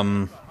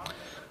 I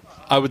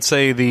would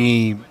say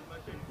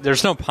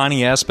there's no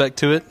piney aspect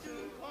to it.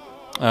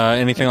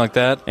 Anything like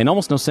that. And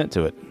almost no scent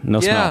to it.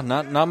 No smell.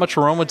 Yeah, not much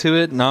aroma to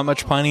it, not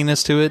much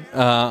pininess to it.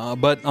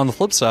 But on the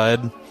flip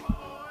side,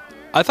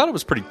 I thought it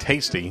was pretty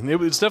tasty. It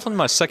was definitely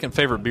my second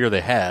favorite beer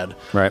they had.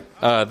 Right.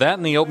 That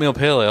and the Oatmeal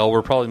Pale Ale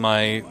were probably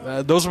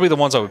my... those would be the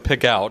ones I would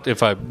pick out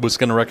if I was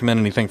going to recommend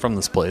anything from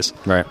this place.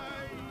 Right.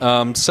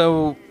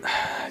 So,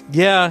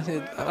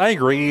 yeah, I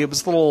agree. It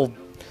was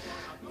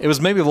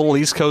maybe a little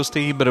East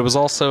Coasty, but it was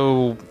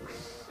also...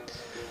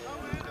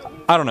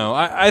 I don't know.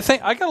 I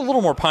think I got a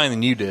little more piney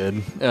than you did.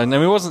 And I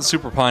mean, it wasn't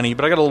super piney,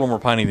 but I got a little more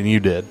piney than you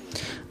did.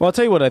 Well, I'll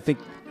tell you what I think,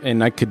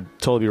 and I could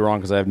totally be wrong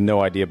because I have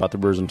no idea about the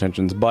brewer's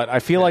intentions, but I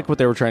feel like what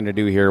they were trying to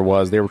do here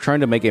was they were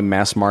trying to make a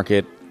mass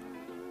market,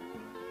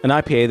 an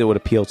IPA that would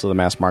appeal to the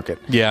mass market.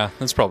 Yeah,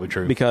 that's probably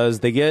true.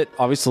 Because they get,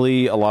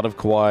 obviously, a lot of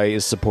Kauai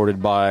is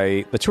supported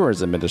by the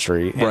tourism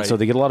industry. And so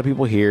they get a lot of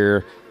people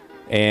here,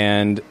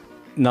 and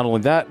not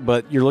only that,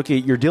 but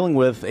you're dealing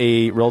with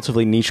a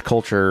relatively niche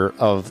culture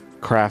of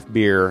craft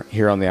beer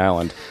here on the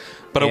island.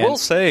 But I will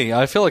say,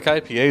 I feel like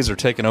IPAs are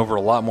taking over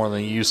a lot more than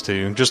they used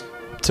to. Just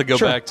to go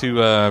back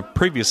to a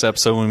previous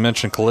episode when we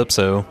mentioned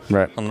Calypso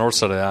on the north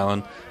side of the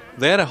island,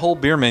 they had a whole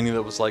beer menu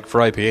that was like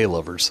for IPA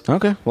lovers.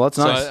 Okay, well that's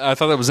nice. I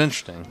thought that was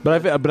interesting.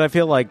 But I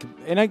feel like,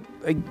 and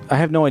I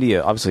have no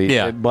idea,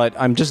 obviously. But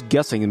I'm just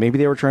guessing maybe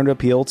they were trying to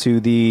appeal to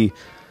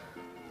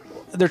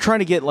they're trying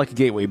to get like a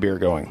gateway beer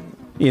going.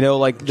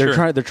 Like they're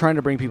trying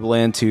to bring people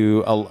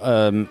into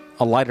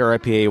a lighter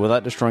IPA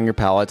without destroying your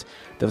palate.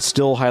 That's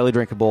still highly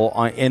drinkable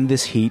in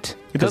this heat.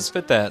 It does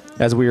fit that,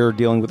 as we are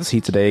dealing with this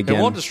heat today. Again,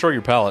 it won't destroy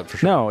your palate for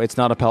sure. No, it's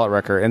not a palate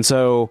wrecker, and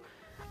so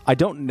I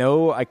don't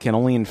know. I can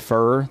only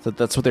infer that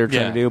that's what they were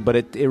trying to do. But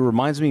it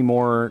reminds me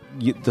more,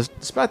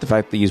 despite the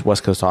fact that they use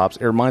West Coast hops,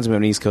 it reminds me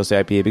of an East Coast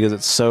IPA because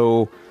it's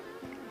so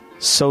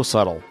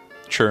subtle.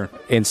 Sure.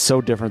 And so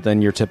different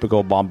than your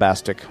typical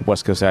bombastic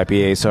West Coast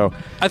IPA. So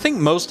I think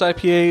most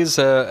IPAs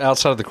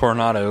outside of the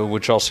Coronado,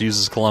 which also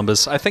uses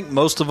Columbus, I think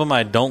most of them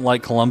I don't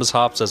like Columbus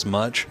hops as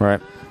much. Right.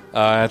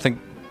 I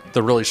think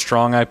the really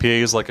strong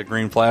IPAs like a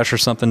Green Flash or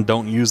something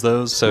don't use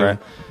those. So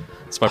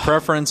it's my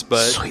preference.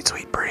 But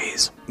sweet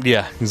breeze.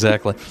 Yeah,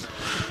 exactly.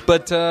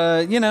 But,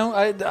 I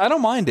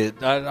don't mind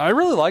it. I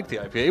really like the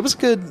IPA. It was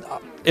good.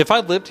 If I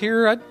lived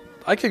here,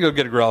 I could go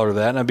get a growler of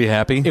that and I'd be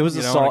happy. It was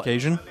a solid, on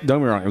occasion. Don't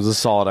get me wrong, it was a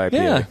solid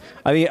IPA.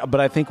 Yeah. But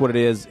I think what it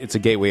is, it's a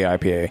gateway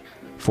IPA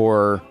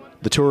for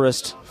the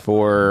tourist,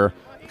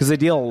 because they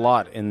deal a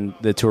lot in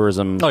the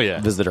tourism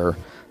visitor.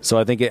 So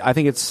I think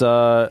it's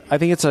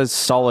a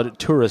solid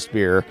tourist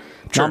beer.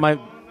 Sure. Not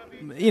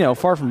my,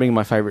 far from being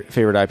my favorite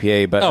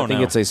IPA, but I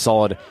think it's a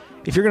solid.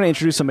 If you're going to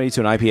introduce somebody to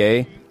an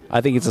IPA,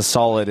 I think it's a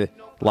solid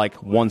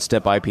like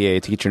one-step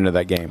IPA to get you into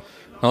that game.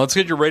 Now, let's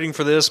get your rating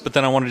for this, but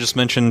then I want to just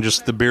mention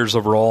just the beers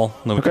overall,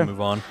 then we can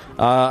move on.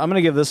 I'm going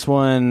to give this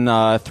one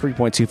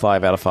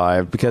 3.25 out of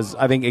 5 because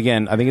I think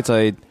it's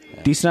a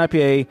decent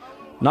IPA,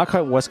 not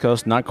quite West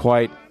Coast, not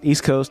quite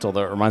East Coast,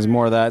 although it reminds me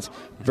more of that.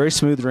 Very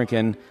smooth drinking,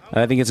 and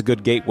I think it's a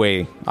good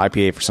gateway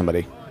IPA for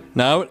somebody.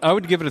 Now, I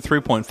would give it a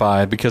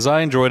 3.5 because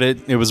I enjoyed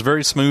it. It was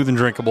very smooth and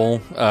drinkable.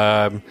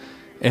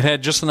 It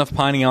had just enough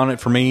piney on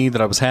it for me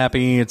that I was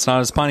happy. It's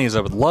not as piney as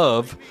I would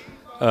love.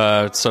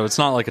 So it's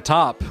not like a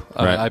top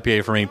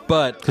IPA for me,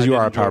 but because you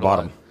are a power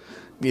bottom,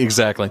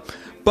 exactly.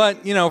 But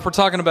if we're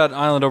talking about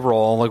island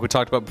overall, like we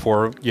talked about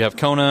before, you have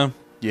Kona,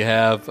 you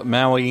have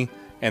Maui,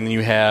 and then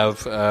you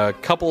have a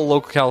couple of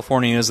local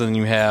Californias, and then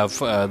you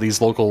have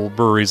these local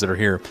breweries that are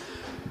here.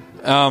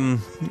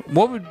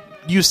 What would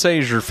you say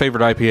is your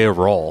favorite IPA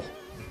overall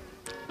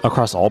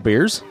across all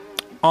beers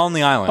on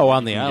the island? Oh,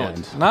 on the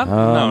island, not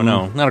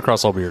not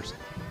across all beers.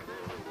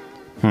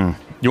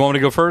 You want me to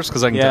go first?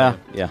 Because I can tell you.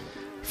 Yeah.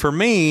 For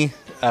me,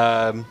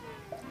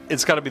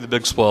 it's got to be the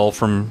Big Swell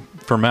from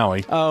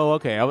Maui. Oh,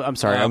 okay. I'm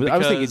sorry. I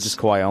was thinking just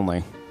Kauai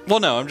only. Well,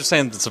 no, I'm just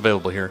saying it's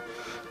available here.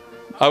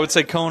 I would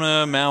say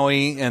Kona,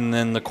 Maui, and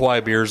then the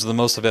Kauai beers are the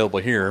most available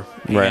here.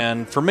 Right.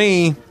 And for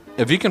me,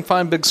 if you can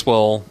find Big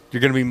Swell,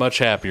 you're going to be much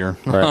happier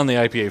on the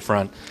IPA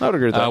front. I would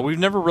agree with that. We've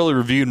never really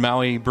reviewed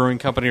Maui Brewing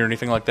Company or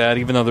anything like that,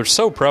 even though they're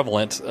so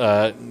prevalent,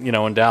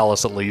 in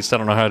Dallas at least. I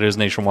don't know how it is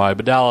nationwide,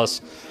 but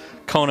Dallas,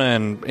 Kona,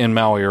 and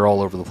Maui are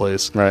all over the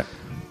place. Right.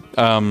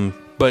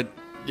 But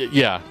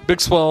yeah, Big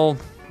Swell,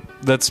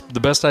 that's the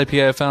best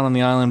IPA I found on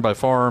the island by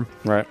far.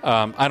 Right.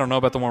 I don't know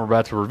about the one we're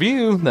about to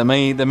review. That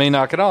may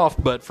knock it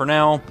off, but for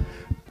now,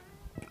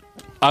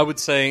 I would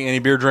say any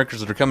beer drinkers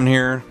that are coming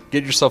here,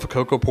 get yourself a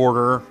Cocoa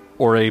Porter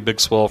or a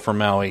Big Swell from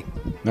Maui.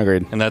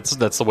 Agreed. And that's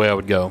the way I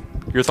would go.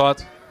 Your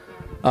thoughts?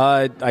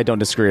 I don't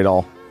disagree at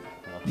all.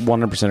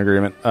 100%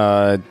 agreement.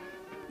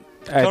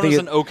 Kona's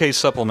an okay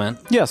supplement.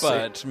 Yes,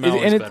 but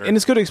Maui's better. And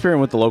it's good to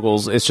experiment with the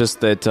locals. It's just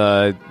that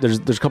there's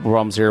a couple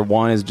problems here.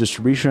 One is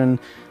distribution.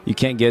 You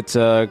can't get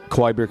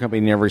Kauai Beer Company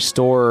in every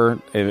store,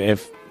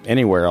 if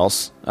anywhere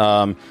else.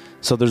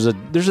 So there's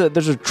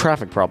a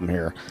traffic problem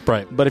here.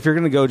 Right. But if you're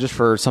going to go just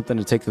for something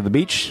to take to the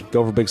beach,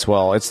 go for Big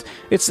Swell. It's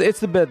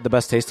the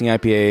best tasting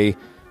IPA,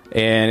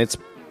 and it's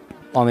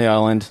on the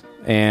island,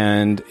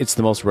 and it's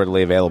the most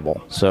readily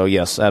available. So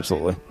yes,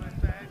 absolutely.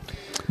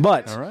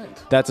 But all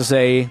right. That to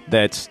say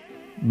that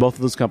both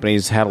of those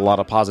companies had a lot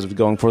of positives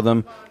going for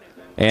them,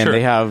 and Sure.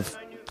 they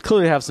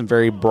clearly have some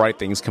very bright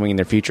things coming in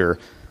their future.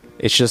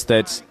 It's just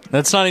that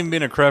that's not even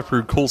being a craft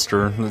brew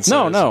coolster.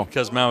 No.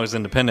 Because Maui's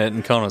independent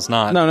and Kona's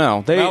not.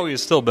 No. Maui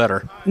is still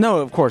better.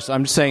 No, of course.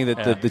 I'm just saying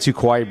that the two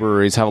Kauai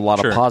breweries have a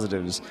lot of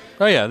positives.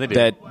 Oh yeah, they do.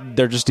 That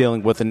they're just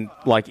dealing with an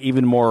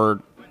even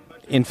more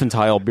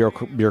infantile beer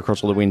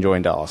culture that we enjoy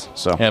in Dallas.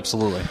 So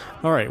absolutely.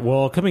 All right.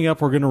 Well, coming up,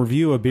 we're going to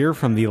review a beer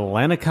from the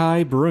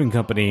Lanikai Brewing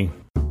Company.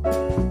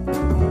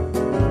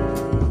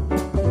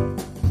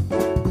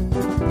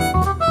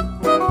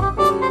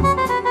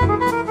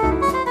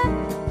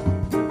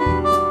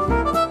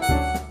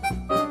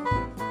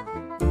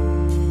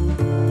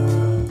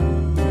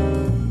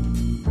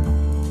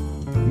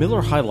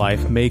 Miller High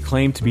Life may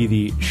claim to be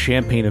the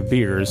champagne of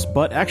beers,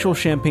 but actual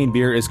champagne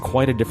beer is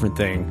quite a different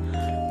thing.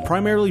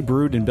 Primarily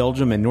brewed in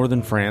Belgium and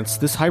northern France,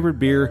 this hybrid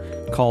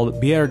beer,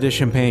 called Bière de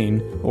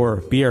Champagne,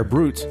 or Bière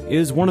Brute,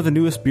 is one of the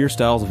newest beer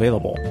styles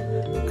available.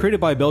 Created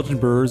by Belgian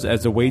brewers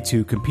as a way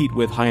to compete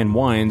with high-end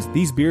wines,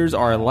 these beers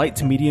are a light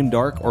to medium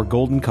dark or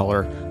golden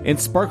color, and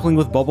sparkling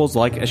with bubbles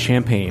like a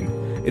champagne.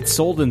 It's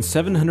sold in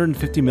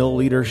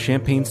 750ml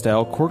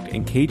champagne-style corked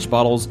and caged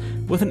bottles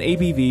with an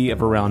ABV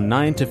of around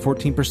 9 to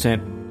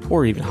 14%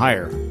 or even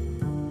higher.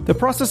 The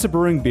process of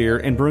brewing beer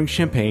and brewing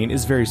champagne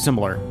is very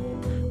similar.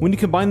 When you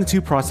combine the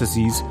two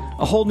processes,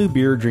 a whole new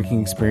beer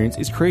drinking experience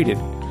is created.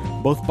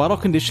 Both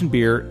bottle-conditioned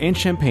beer and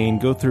champagne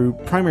go through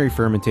primary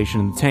fermentation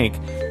in the tank,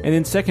 and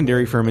then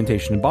secondary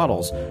fermentation in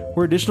bottles,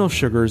 where additional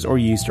sugars or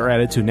yeast are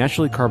added to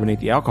naturally carbonate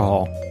the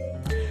alcohol.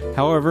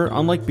 However,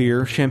 unlike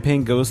beer,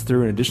 champagne goes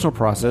through an additional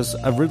process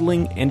of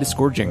riddling and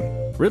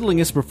disgorging. Riddling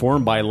is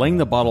performed by laying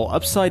the bottle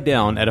upside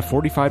down at a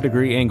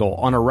 45-degree angle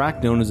on a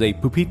rack known as a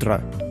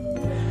pupitre.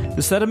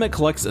 The sediment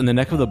collects in the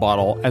neck of the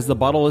bottle as the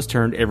bottle is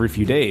turned every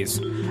few days.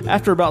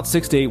 After about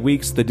 6 to 8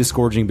 weeks, the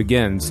disgorging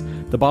begins.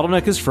 The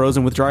bottleneck is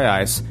frozen with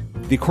dry ice,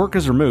 the cork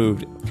is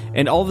removed,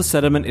 and all the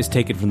sediment is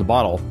taken from the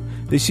bottle.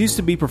 This used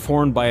to be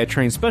performed by a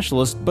trained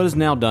specialist, but is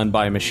now done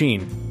by a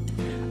machine.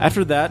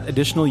 After that,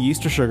 additional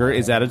yeast or sugar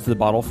is added to the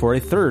bottle for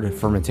a third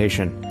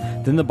fermentation.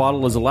 Then the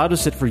bottle is allowed to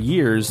sit for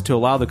years to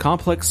allow the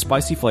complex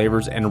spicy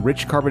flavors and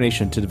rich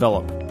carbonation to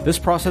develop. This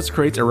process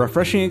creates a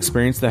refreshing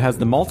experience that has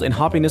the malt and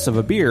hoppiness of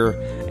a beer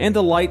and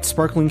the light,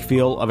 sparkling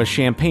feel of a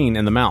champagne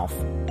in the mouth.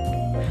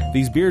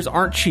 These beers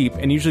aren't cheap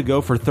and usually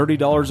go for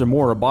 $30 or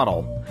more a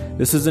bottle.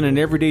 This isn't an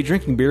everyday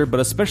drinking beer, but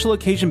a special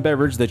occasion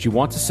beverage that you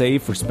want to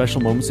save for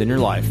special moments in your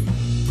life.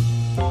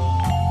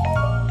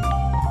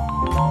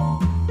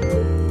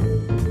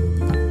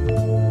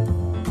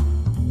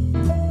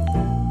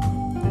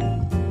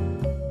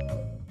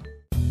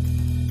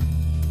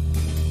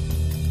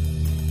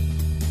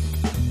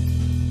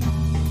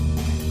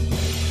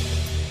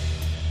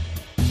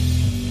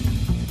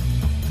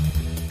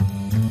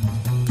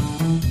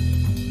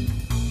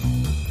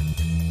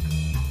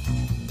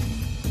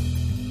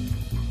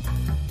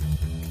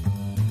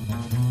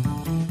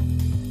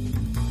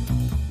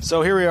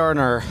 So here we are on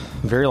our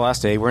very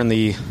last day. We're in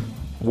the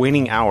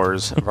waning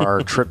hours of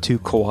our trip to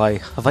Kauai,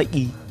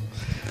 Hawaii.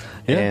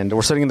 Yeah. And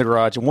we're sitting in the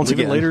garage. And once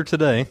again, later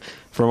today,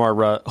 from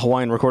our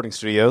Hawaiian recording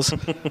studios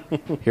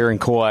here in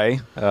Kauai,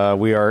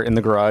 we are in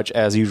the garage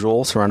as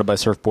usual, surrounded by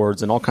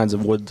surfboards and all kinds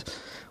of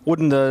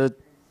wooden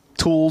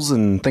tools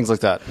and things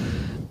like that.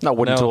 Not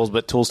wooden tools,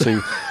 but tools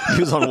to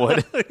use on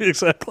wood.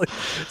 Exactly.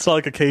 It's not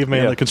like a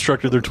caveman that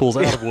constructed their tools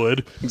out of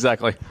wood.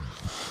 Exactly.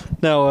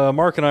 Now,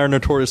 Mark and I are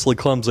notoriously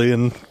clumsy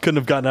and couldn't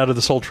have gotten out of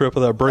this whole trip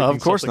without breaking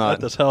something not. at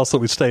this house that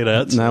we stayed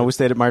at. So. No, we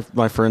stayed at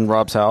my friend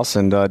Rob's house,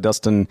 and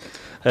Dustin,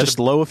 just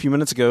a few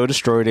minutes ago,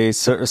 destroyed a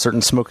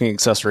certain smoking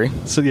accessory.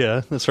 So,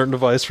 yeah, a certain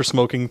device for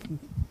smoking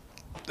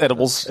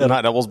edibles. Not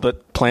edibles,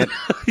 but plant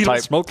you type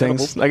don't smoke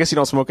things. Edibles. I guess you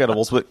don't smoke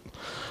edibles, but...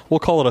 We'll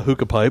call it a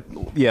hookah pipe.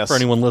 Yes. For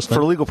anyone listening.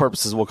 For legal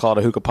purposes, we'll call it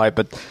a hookah pipe,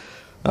 but...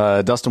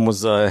 Dustin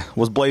was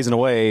blazing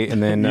away,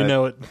 and then you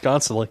know it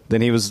constantly.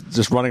 Then he was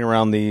just running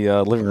around the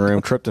living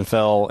room, tripped and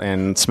fell,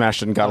 and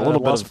smashed it, and got a little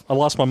bit. I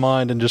lost my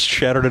mind and just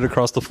shattered it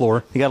across the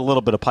floor. He got a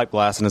little bit of pipe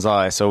glass in his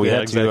eye, so we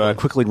had to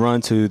quickly run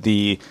to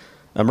the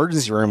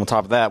emergency room. On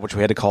top of that, which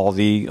we had to call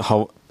the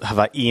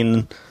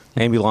Hawaiian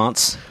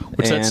ambulance,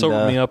 which that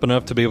sobered me up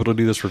enough to be able to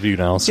do this review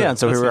now. So yeah, and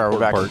so here we are. We're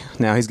back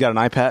now. He's got an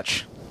eye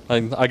patch.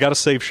 I got a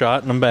safe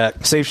shot, and I'm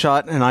back. Safe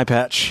shot and an eye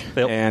patch.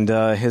 Yep.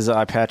 And his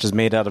eye patch is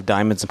made out of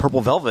diamonds and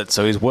purple velvet,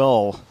 so he's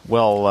well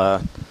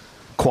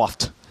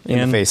coiffed in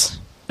the face.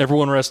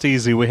 Everyone rest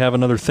easy. We have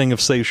another thing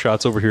of safe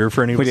shots over here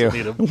for any of us that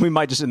need them. We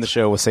might just end the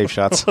show with safe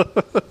shots.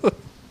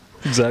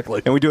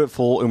 Exactly. And we do it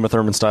full Uma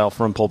Thurman style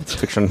from Pulp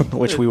Fiction,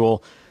 which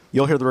you'll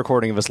hear the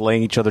recording of us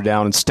laying each other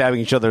down and stabbing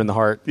each other in the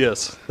heart.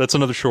 Yes, that's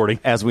another shorty.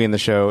 As we end the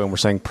show, and we're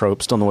saying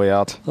Probst on the way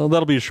out. Well,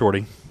 that'll be a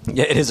shorty.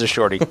 Yeah, it is a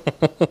shorty.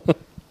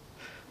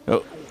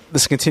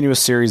 This continuous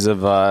series of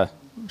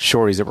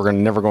shorties that we're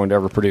never going to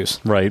ever produce.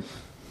 Right.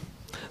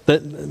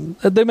 That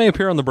they may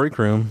appear on the Break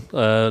Room,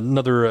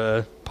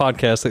 another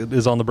podcast that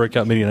is on the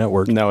Breakout Media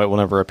Network. No, it will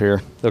never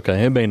appear.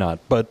 Okay, it may not.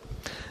 But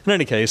in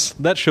any case,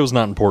 that show's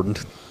not important.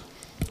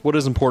 What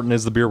is important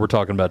is the beer we're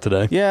talking about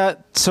today. Yeah,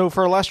 so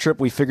for our last trip,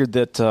 we figured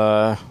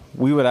that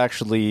we would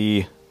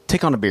actually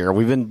take on a beer.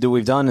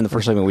 We've done in the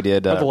first segment we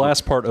did. The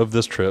last part of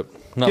this trip,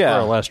 not for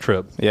our last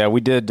trip. Yeah,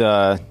 we did...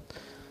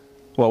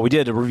 we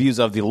did reviews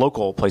of the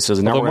local places.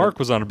 And although Mark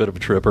was on a bit of a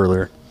trip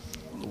earlier.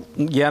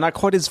 Yeah, not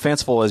quite as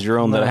fanciful as your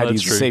own that I had to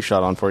use a safe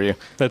shot on for you.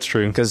 That's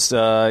true. Because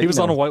he was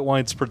on a white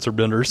wine spritzer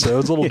bender, so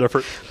it's a little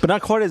different. But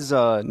not quite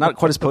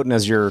as potent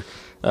as your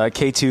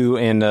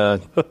K2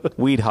 and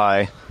Weed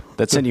High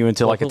that sent you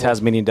into like a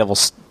Tasmanian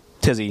devil's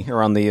tizzy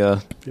around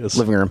the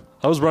living room.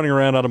 I was running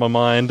around out of my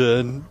mind,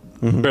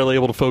 barely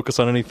able to focus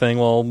on anything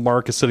while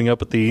Mark is sitting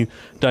up at the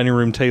dining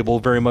room table,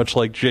 very much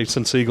like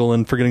Jason Segel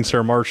in Forgetting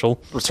Sarah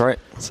Marshall. That's right.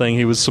 Saying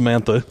he was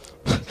Samantha.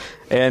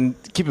 And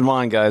keep in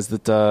mind, guys,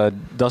 that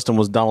Dustin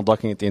was Donald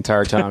Ducking it the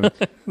entire time.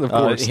 Of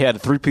course. He had a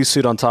three-piece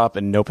suit on top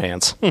and no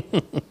pants,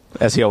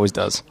 as he always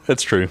does.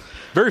 That's true.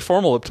 Very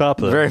formal up top,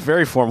 though. Very,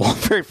 very formal.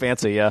 Very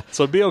fancy, yeah.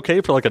 So it'd be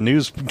okay for like a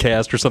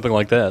newscast or something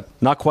like that.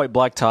 Not quite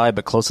black tie,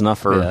 but close enough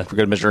for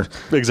good measure.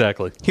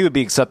 Exactly. He would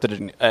be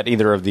accepted at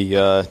either of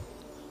the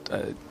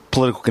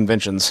political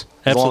conventions.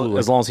 Absolutely.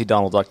 As long as he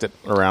Donald Ducked it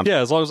around.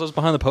 Yeah, as long as I was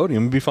behind the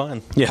podium, it'd be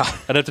fine. Yeah.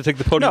 I'd have to take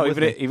the podium No, with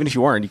me. even if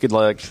you weren't, you could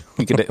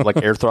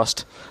air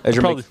thrust as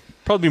you're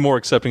Probably be more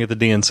accepting at the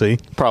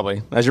DNC.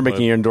 probably as you're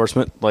making your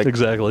endorsement. Like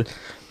Exactly.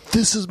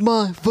 this is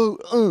my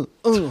vote for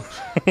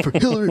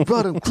Hillary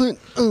Rodham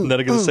Clinton. And then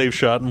I get a safe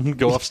shot and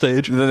go off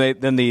stage.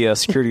 Then the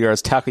security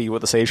guards tackle you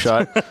with a safe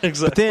shot.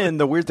 Exactly. But then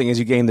the weird thing is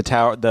you gain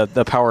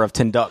the power of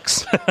 10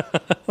 ducks.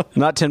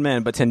 Not 10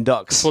 men, but 10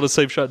 ducks. That's what a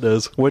safe shot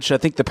does. Which I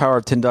think the power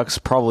of 10 ducks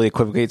probably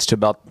equivocates to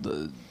about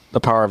the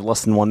power of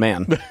less than one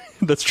man.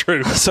 That's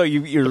true. So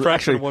you're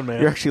fraction of one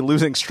man. you're actually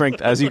losing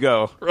strength as you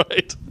go.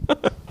 Right.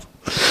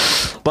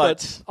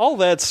 But all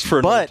that's for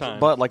another time.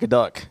 but like a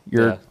duck,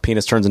 your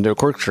penis turns into a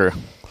corkscrew.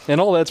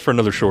 And all that's for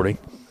another shorty.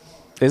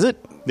 Is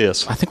it?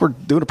 Yes. I think we're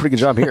doing a pretty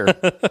good job here.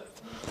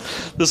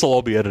 This will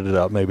all be edited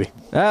out, maybe.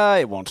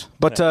 It won't.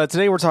 But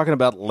today we're talking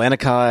about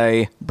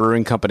Lanikai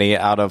Brewing Company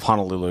out of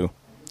Honolulu,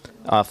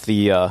 off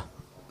the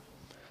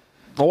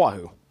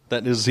Oahu.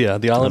 That is, the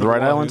island The of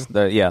right Oahu. island? The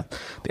One island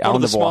of the of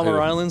Oahu.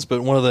 smaller islands,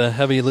 but one of the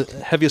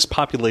heaviest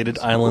populated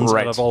islands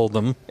Right. out of all of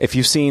them. If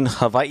you've seen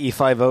Hawaii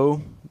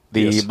 5.0,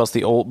 Yes. both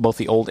the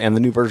old and the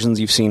new versions,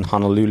 you've seen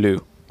Honolulu.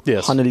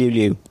 Yes.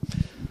 Honolulu.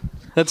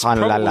 That's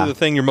Honolulu. probably the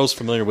thing you're most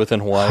familiar with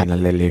in Hawaii.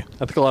 Honolulu.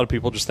 I think a lot of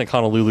people just think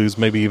Honolulu's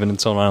maybe even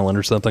its own island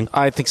or something.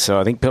 I think so.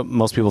 I think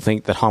most people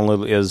think that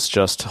Honolulu is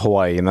just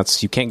Hawaii, and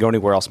you can't go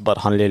anywhere else but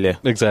Honolulu.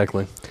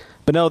 Exactly.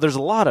 But no, there's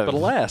a lot of... But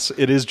alas,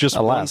 it is just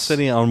one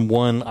city on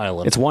one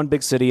island. It's one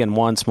big city and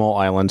one small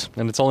island.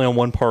 And it's only on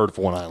one part of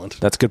one island.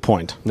 That's a good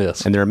point.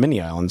 Yes. And there are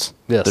many islands.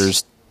 Yes.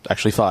 There's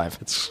actually 5.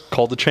 It's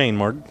called the chain,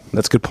 Mark.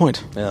 That's a good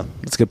point. Yeah.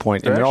 That's a good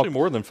point. There are And actually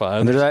more than 5.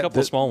 and There's a couple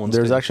of small ones.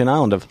 There's too. actually an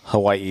island of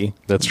Hawaii.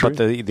 That's true.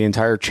 But the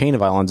entire chain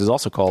of islands is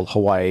also called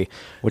Hawaii,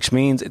 which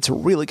means it's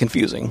really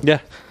confusing. Yeah.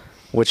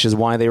 Which is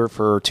why they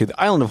refer to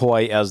the island of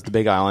Hawaii as the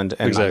big island and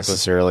not Exactly.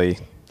 necessarily...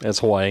 That's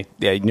Hawaii.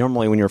 Yeah,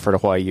 normally when you refer to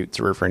Hawaii, you're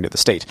referring to the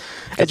state.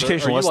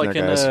 Educational lesson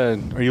there, guys.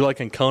 Are you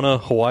like in Kona,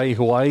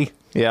 Hawaii?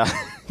 Yeah,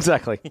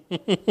 exactly.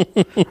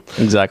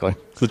 Exactly.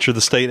 That you're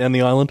the state and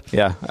the island?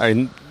 Yeah.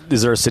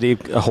 Is there a city,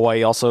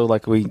 Hawaii, also?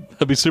 Like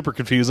That'd be super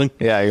confusing.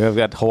 Yeah, you have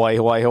got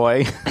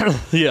Hawaii.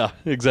 Yeah,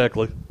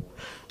 exactly.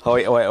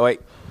 Hawaii.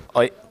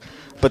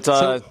 But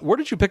So, where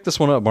did you pick this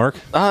one up, Mark?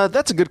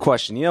 that's a good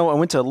question. You know, I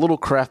went to a little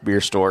craft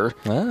beer store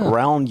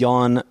around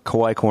yon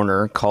Kauai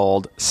corner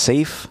called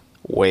Safeway.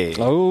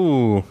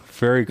 Oh,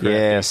 very crafty.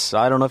 Yes.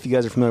 I don't know if you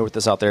guys are familiar with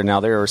this out there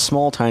now. They're a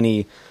small,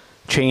 tiny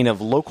chain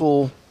of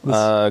local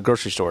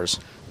grocery stores.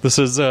 This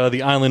is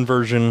the island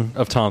version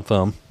of Tom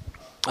Thumb.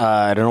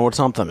 I don't know what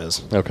Tom Thumb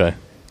is. Okay.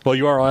 Well,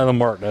 you are Island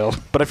Mark now.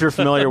 But if you're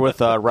familiar with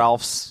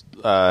Ralph's,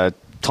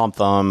 Tom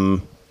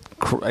Thumb,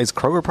 is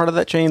Kroger part of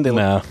that chain?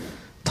 Nah.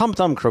 Tom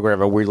Thumb and Kroger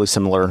have a weirdly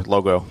similar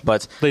logo,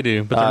 but They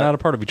do, but they're not a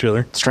part of each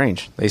other.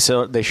 strange. They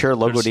share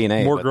logo There's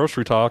DNA. More but,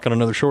 grocery talk and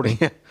another shorty.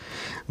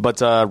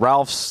 but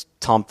Ralph's,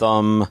 Tom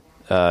Thumb,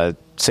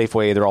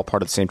 Safeway, they're all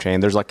part of the same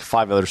chain. There's like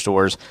 5 other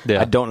stores. Yeah.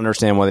 I don't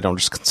understand why they don't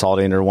just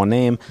consolidate under one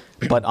name,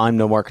 but I'm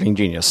no marketing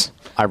genius.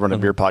 I run a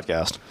beer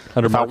podcast.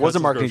 Under If I Mark was a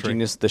Hudson's marketing grocery.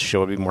 genius, this show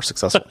would be more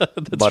successful.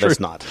 But true. it's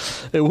not.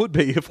 It would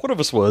be if one of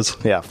us was.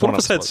 Yeah, if one of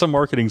us had some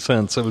marketing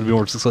sense, it would be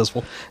more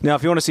successful. Now,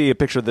 if you want to see a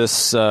picture of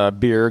this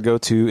beer, go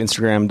to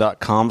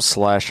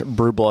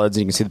Instagram.com/brewbloods.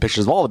 You can see the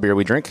pictures of all the beer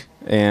we drink.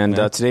 And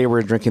today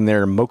we're drinking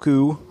their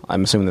Moku,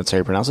 I'm assuming that's how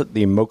you pronounce it,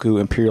 the Moku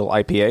Imperial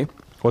IPA.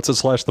 What's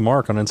it / the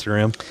mark on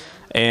Instagram?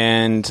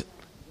 And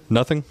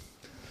Nothing?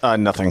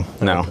 nothing.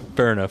 No.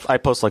 Fair enough. I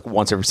post like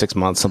once every 6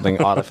 months,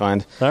 something odd I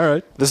find. All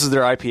right. This is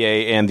their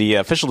IPA, and the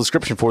official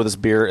description for this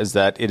beer is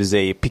that it is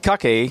a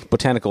Pikake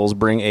Botanicals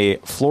bring a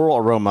floral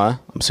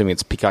aroma. I'm assuming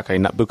it's Pikake,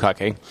 not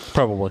Bukake.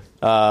 Probably.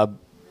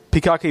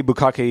 Pikake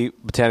Bukake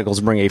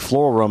Botanicals bring a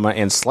floral aroma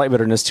and slight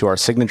bitterness to our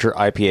signature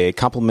IPA,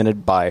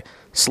 complemented by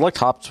select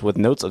hops with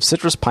notes of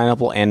citrus,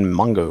 pineapple, and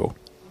mango.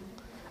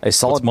 A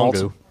solid What's malt.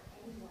 Mongo?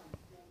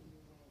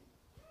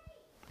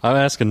 I'm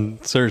asking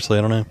seriously.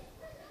 I don't know.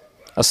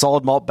 A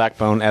solid malt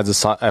backbone adds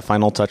a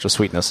final touch of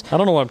sweetness. I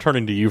don't know why I'm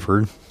turning to you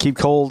for. Keep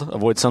cold,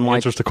 avoid sunlight.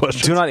 Answers to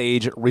questions. Do not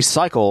age.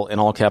 Recycle in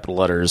all capital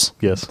letters.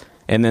 Yes.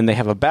 And then they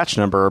have a batch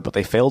number, but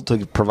they failed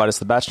to provide us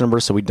the batch number,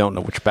 so we don't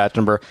know which batch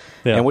number.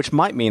 Yeah. And which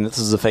might mean this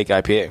is a fake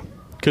IPA.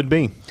 Could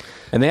be.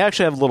 And they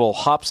actually have little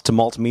hops to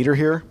malt meter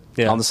here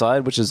on the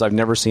side, which is I've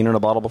never seen in a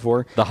bottle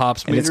before. The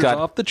hops And meter's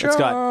off the It's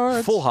got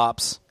charts. full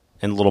hops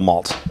and little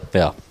malt.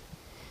 Yeah.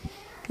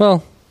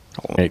 Well.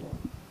 Hey.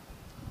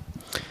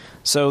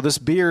 So this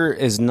beer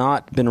has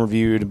not been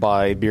reviewed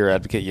by Beer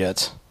Advocate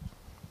yet.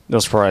 No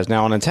surprise.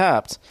 Now on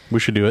Untapped, We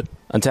should do it.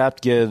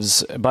 Untapped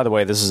gives, by the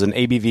way, this is an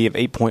ABV of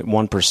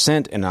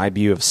 8.1% and an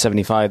IBU of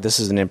 75. This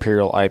is an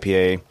Imperial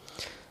IPA.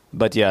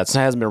 But yeah, it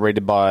hasn't been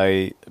rated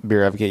by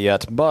Beer Advocate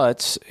yet.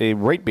 But a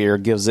Rate Beer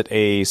gives it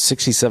a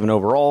 67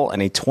 overall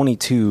and a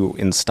 22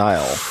 in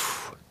style.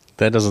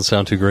 That doesn't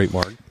sound too great,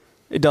 Mark.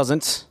 It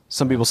doesn't.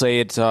 Some people say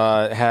it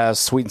has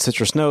sweet and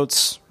citrus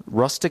notes,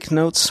 rustic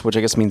notes, which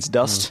I guess means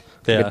dust.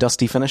 Yeah. Like a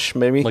dusty finish,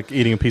 maybe. Like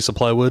eating a piece of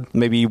plywood.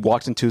 Maybe you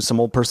walked into some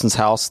old person's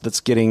house that's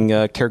getting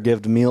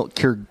caregived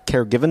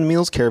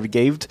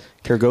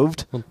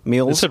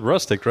meals. It said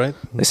rustic, right?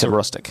 They said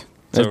rustic.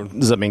 So-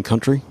 Does that mean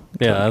country?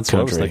 Yeah, that's what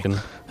I was Country.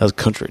 thinking. Has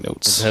country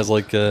notes. It has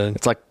like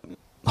It's like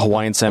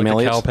Hawaiian Sam a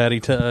Elliott. cow patty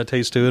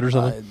taste to it or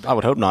something. I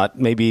would hope not.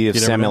 Maybe if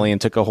You never Sam know.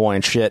 Elliott took a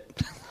Hawaiian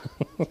shit,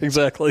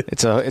 Exactly.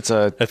 it's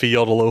a If he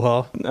yelled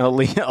aloha.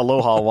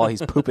 aloha while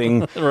he's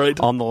pooping Right.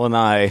 on the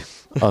lanai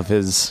of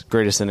his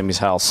greatest enemy's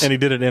house. And he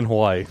did it in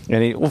Hawaii.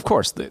 Well, of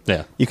course,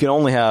 Yeah. you can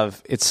only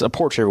have it's a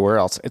porch everywhere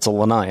else. It's a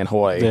lanai in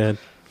Hawaii. Yeah.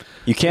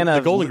 You can't The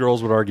have Golden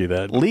Girls would argue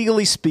that.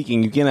 legally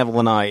speaking, you can't have a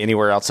lanai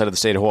anywhere outside of the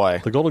state of Hawaii.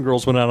 The Golden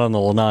Girls went out on the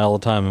lanai all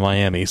the time in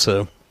Miami,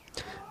 so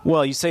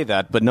Well, you say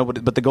that, but nobody.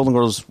 But the Golden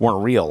Girls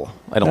weren't real.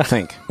 I don't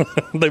think.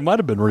 they might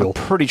have been real.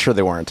 Pretty sure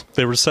they weren't.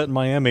 They were set in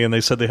Miami, and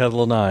they said they had a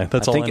lanai.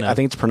 That's all I know. I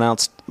think it's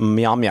pronounced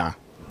mia.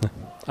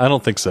 I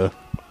don't think so.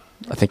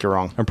 I think you're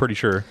wrong. I'm pretty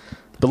sure.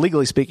 But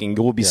legally speaking,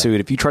 you will be sued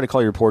if you try to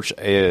call your porch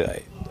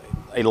a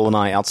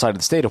lanai outside of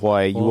the state of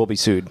Hawaii. You will be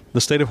sued.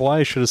 The state of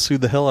Hawaii should have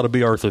sued the hell out of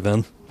B. Arthur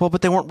then. Well,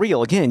 but they weren't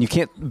real. Again, you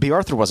can't. B.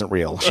 Arthur wasn't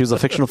real. She was a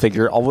fictional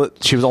figure.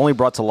 She was only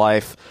brought to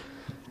life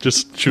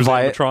She was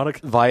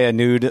animatronic. via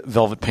nude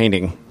velvet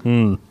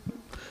painting.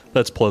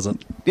 That's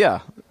pleasant. Yeah.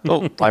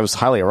 Oh, I was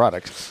highly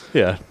erotic.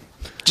 Yeah.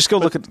 Just go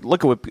look at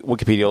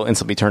Wikipedia. It'll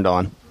instantly be turned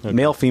on. Okay.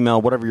 Male,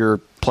 female, whatever your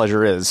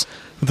pleasure is.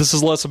 This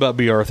is less about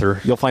B. Arthur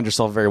You'll find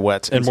yourself very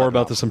wet. and more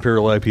about this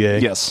Imperial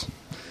IPA. Yes.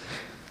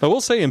 I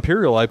will say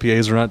Imperial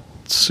IPAs are not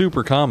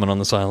super common on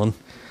this island.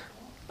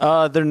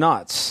 They're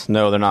not.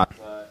 No, they're not.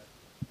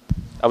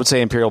 I would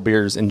say Imperial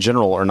beers in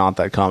general are not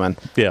that common.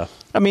 Yeah.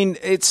 I mean,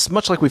 it's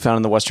much like we found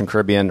in the Western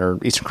Caribbean or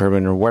Eastern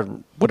Caribbean or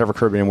whatever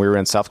Caribbean we were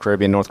in, South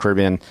Caribbean, North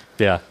Caribbean,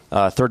 Yeah.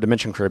 Third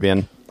Dimension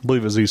Caribbean, I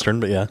believe it was Eastern,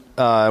 but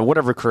yeah.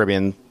 whatever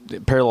Caribbean,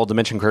 parallel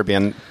dimension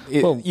Caribbean.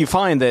 You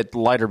find that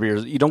lighter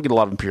beers, you don't get a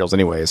lot of Imperials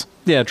anyways.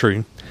 Yeah,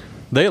 true.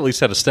 They at least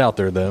had a stout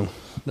there, though.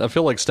 I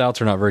feel like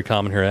stouts are not very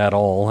common here at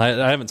all.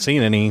 I haven't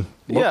seen any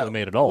locally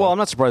made at all. Well, I'm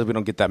not surprised we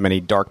don't get that many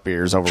dark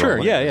beers overall. Sure,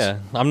 yeah, anyways. yeah.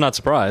 I'm not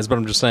surprised, but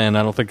I'm just saying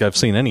I don't think I've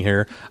seen any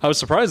here. I was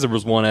surprised there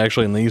was one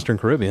actually in the Eastern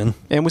Caribbean.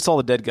 And we saw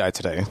the dead guy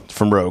today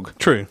from Rogue.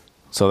 True.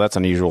 So that's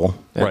unusual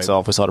in Right.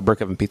 itself. We saw the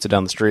Brick Oven Pizza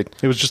down the street.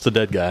 It was just the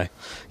dead guy.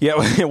 Yeah,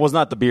 it was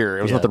not the beer.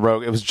 It was Yeah. not the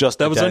Rogue. It was just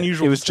That the was dead.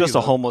 unusual It was to just see,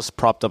 a though. homeless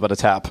propped up at a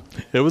tap.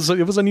 It was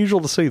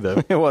unusual to see,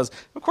 though. It was.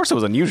 Of course, it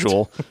was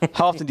unusual.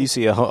 How often do you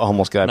see a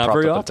homeless guy Not propped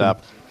very up often. at a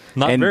tap?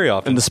 Not very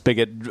often. And the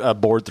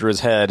spigot bored through his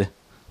head,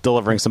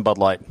 delivering some Bud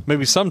Light.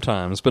 Maybe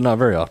sometimes, but not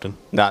very often.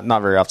 Not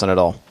very often at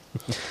all.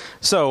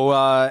 So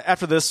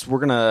after this, we're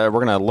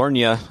gonna learn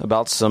you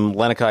about some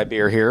Lanikai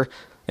beer here,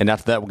 and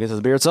after that, we'll get to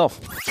the beer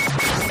itself.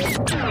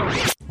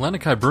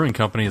 Lanikai Brewing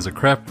Company is a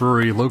craft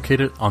brewery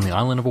located on the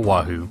island of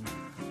Oahu.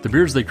 The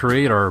beers they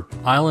create are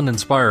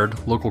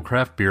island-inspired local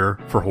craft beer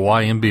for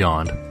Hawaii and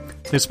beyond.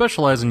 They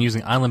specialize in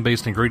using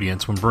island-based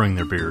ingredients when brewing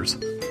their beers.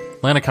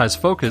 Lanikai's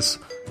focus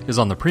is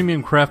on the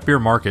premium craft beer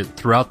market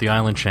throughout the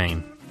island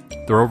chain.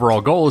 Their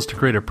overall goal is to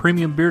create a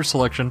premium beer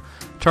selection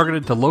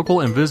targeted to local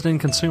and visiting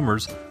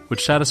consumers,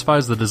 which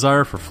satisfies the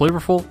desire for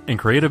flavorful and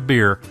creative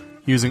beer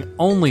using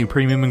only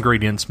premium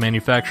ingredients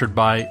manufactured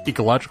by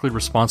ecologically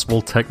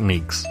responsible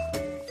techniques.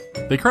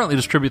 They currently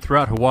distribute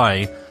throughout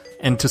Hawaii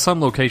and to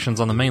some locations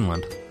on the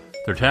mainland.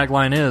 Their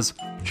tagline is,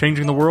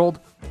 "Changing the world,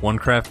 one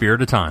craft beer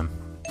at a time."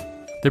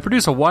 They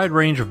produce a wide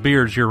range of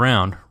beers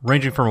year-round,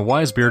 ranging from a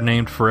wise beer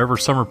named Forever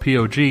Summer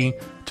POG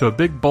to a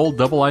big, bold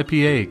double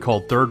IPA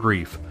called Third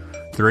Reef.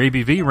 Their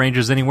ABV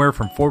ranges anywhere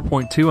from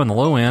 4.2 on the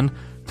low end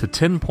to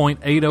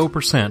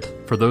 10.80%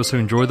 for those who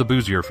enjoy the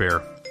boozier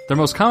fare. Their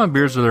most common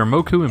beers are their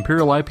Moku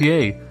Imperial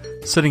IPA,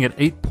 sitting at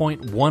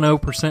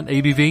 8.10%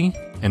 ABV,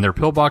 and their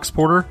Pillbox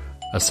Porter,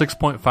 a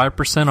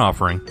 6.5%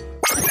 offering.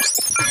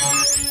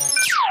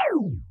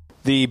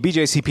 The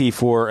BJCP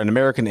for an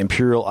American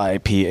Imperial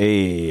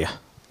IPA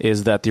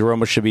is that the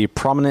aroma should be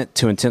prominent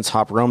to intense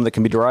hop aroma that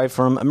can be derived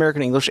from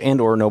American English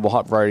and or noble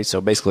hop varieties. So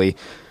basically,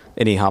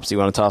 any hops you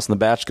want to toss in the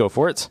batch, go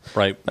for it.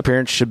 Right.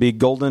 Appearance should be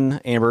golden,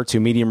 amber to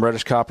medium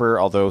reddish copper,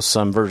 although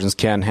some versions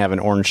can have an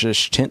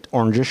orangish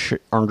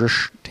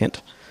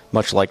tint,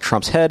 much like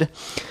Trump's head.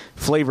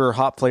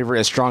 Hop flavor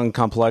is strong and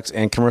complex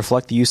and can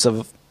reflect the use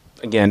of,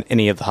 again,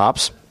 any of the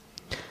hops.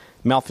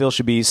 Mouthfeel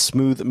should be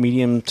smooth,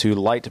 medium to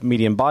light,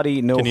 medium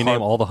body. No Can you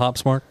name all the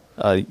hops, Mark?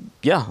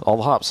 Yeah, all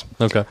the hops.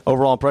 Okay.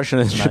 Overall impression,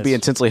 it should be Nice.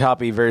 intensely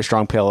hoppy, very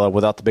strong pale ale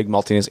without the big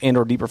maltiness and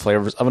or deeper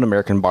flavors of an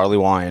American barley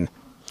wine.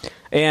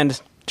 And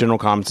general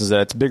comments is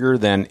that it's bigger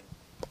than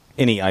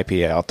any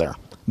IPA out there.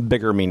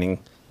 Bigger meaning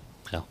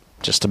Yeah.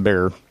 just a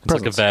bigger It's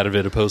like a vat of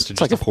it opposed to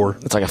just a pour.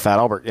 It's like a Fat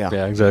Albert, yeah.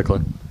 Yeah, exactly.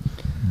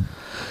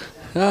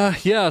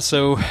 Yeah,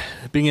 so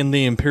being in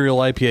the Imperial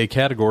IPA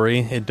category,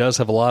 it does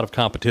have a lot of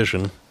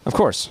competition. Of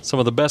course. Some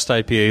of the best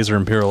IPAs are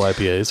Imperial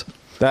IPAs.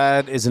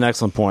 That is an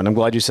excellent point. I'm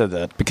glad you said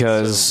that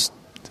because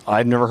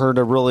I've never heard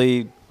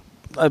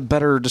a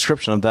better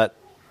description of that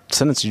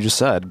sentence you just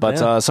said.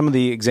 But some of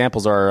the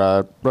examples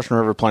are Russian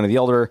River Pliny the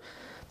Elder,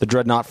 the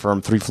Dreadnought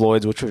from Three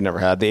Floyds, which we've never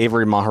had, the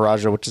Avery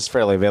Maharaja, which is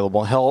fairly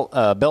available,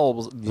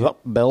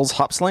 Bell's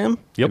Hop Slam.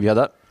 Yep. Have you had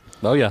that?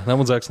 Oh, yeah, that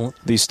one's excellent.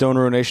 The Stone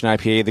Ruination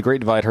IPA, the Great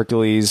Divide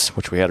Hercules,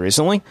 which we had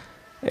recently,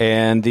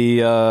 and the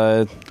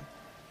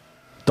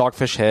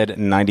Dogfish Head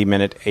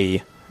 90-minute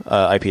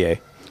IPA,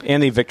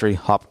 and the Victory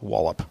Hop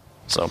Wallop.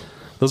 So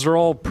those are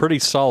all pretty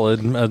solid.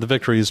 The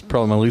Victory is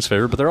probably my least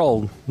favorite, but they're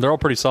all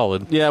pretty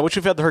solid. yeah, which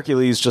we've had the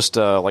Hercules just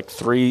like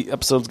 3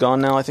 episodes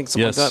gone now, I think,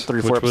 something Yes, like that, 3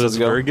 or 4 which episodes was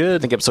ago. very good.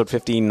 I think episode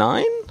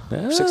 59,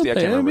 60, I can't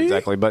remember maybe.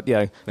 exactly, but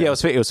yeah, it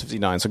was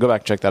 59. So go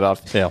back and check that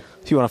out. Yeah.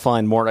 If you want to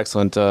find more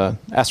excellent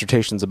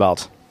assertions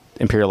about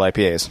Imperial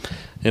IPAs.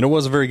 And it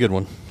was a very good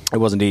one. It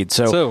was indeed.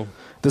 So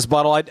this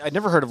bottle, I'd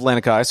never heard of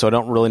Lanikai, so I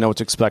don't really know what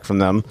to expect from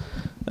them.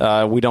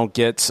 We don't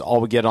get,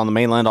 all we get on the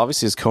mainland,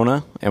 obviously, is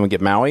Kona, and we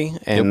get Maui,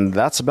 and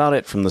that's about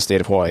it from the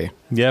state of Hawaii.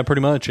 Yeah,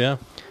 pretty much, yeah.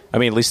 I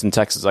mean, at least in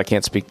Texas, I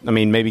can't speak. I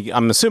mean, maybe,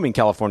 I'm assuming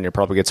California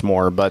probably gets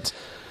more, but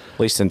at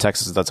least in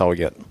Texas, that's all we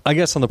get. I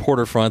guess on the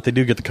porter front, they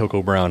do get the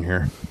Cocoa Brown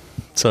here.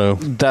 So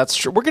That's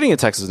true. We're getting in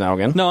Texas now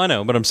again. no, I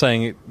know, but I'm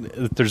saying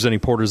if there's any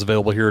porters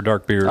available here,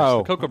 dark beers,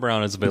 the Cocoa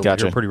Brown is available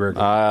Gotcha. here pretty rarely.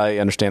 I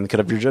understand the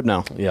cut of your jib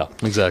now. Yeah,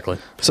 exactly.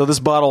 So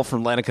this bottle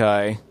from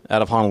Lanikai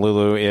out of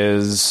Honolulu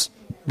is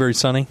Very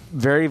sunny.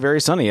 very,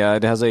 very sunny.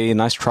 It has a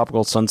nice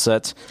tropical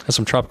sunset. Has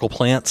some tropical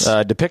plants.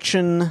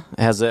 Depiction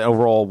has an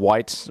overall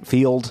white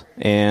field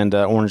and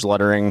orange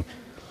lettering.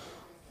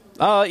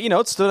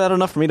 It stood out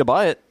enough for me to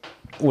buy it,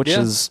 which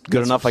Yeah. is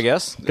good enough, I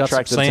guess. Got some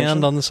Attracted sand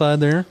attention. on the side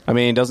there. I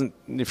mean,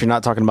 if you're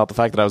not talking about the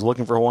fact that I was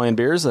looking for Hawaiian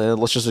beers,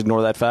 let's just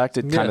ignore that fact.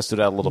 It kind of stood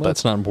out a little bit.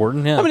 That's not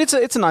important, yeah. I mean,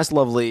 it's a nice,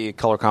 lovely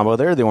color combo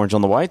there, the orange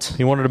on the white.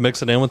 he wanted to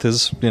mix it in with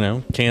his,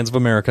 cans of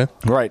America.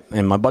 Right,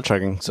 and my butt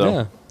chugging.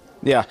 So,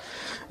 yeah.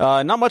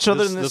 Not much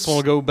other than This one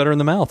will go better in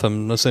the mouth,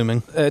 I'm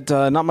assuming.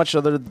 Not much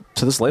other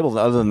to this label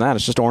other than that.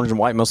 It's just orange and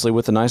white, mostly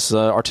with a nice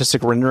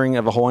artistic rendering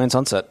of a Hawaiian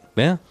sunset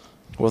Yeah.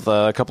 with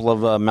a couple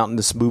of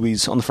mountainous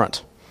boobies on the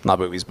front. Not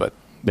boobies, but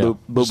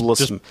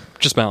boobless,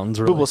 Just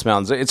mountains, really. boobless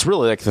mountains. It's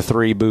really like the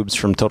 3 boobs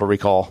from Total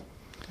Recall.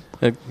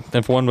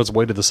 If one was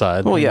way to the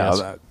side. Well, then yeah.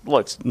 yes.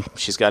 Look,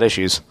 she's got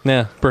issues.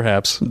 Yeah,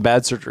 perhaps.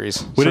 Bad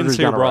surgeries. We didn't Surgery's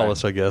see her gone awry.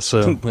 braless, I guess,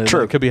 so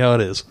True. it could be how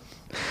it is.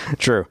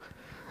 True.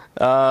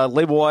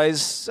 Label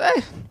wise,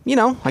 I give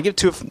it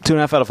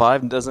 2.5 out of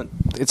 5.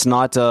 It's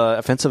not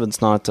offensive.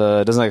 It's not.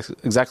 It doesn't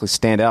exactly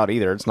stand out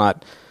either. It's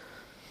not.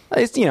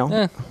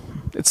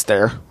 It's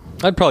there.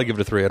 I'd probably give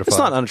it a 3 out of 5. It's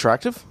not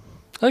unattractive.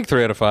 I think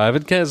 3 out of 5. I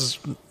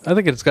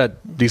think it's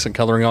got decent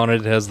coloring on it.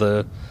 It has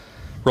the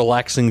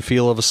relaxing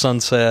feel of a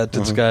sunset.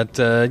 It's got,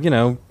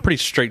 pretty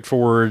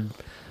straightforward,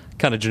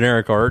 kind of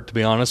generic art, to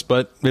be honest.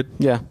 But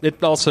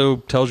it also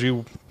tells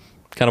you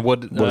kind of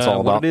what it's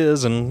all about. what it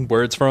is and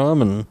where it's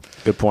from. And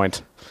Good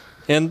point.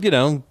 And,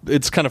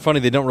 it's kind of funny.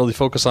 They don't really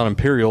focus on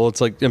Imperial.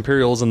 It's like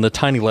Imperial's in the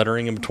tiny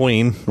lettering in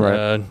between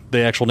Right. the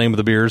actual name of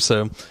the beer.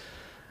 So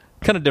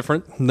kind of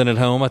different than at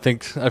home. I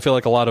feel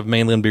like a lot of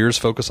mainland beers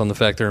focus on the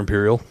fact they're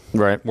Imperial.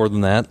 Right. More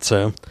than that.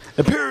 So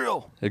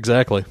Imperial.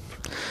 Exactly.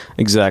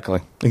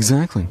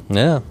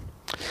 Yeah.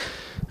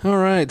 All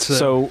right.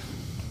 So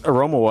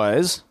aroma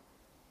wise,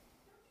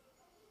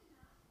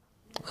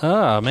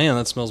 man,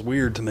 that smells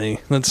weird to me.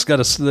 That's got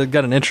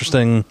an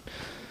interesting,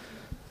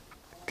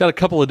 got a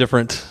couple of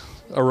different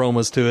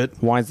aromas to it.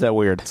 why is that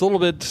weird? It's a little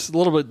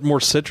bit more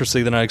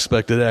citrusy than I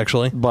expected,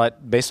 actually.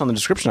 But based on the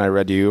description I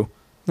read to you,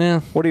 Yeah.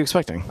 what are you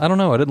expecting? I don't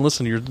know. I didn't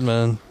listen to your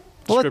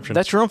description.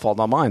 That's your own fault,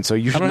 not mine. So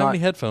you should I don't not have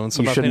any headphones, so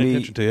I'm you not shouldn't paying be-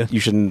 attention to you. You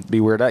shouldn't be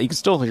weirded out. You can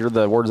still hear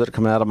the words that are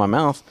coming out of my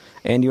mouth,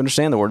 and you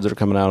understand the words that are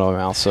coming out of my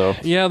mouth. So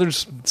Yeah,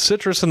 there's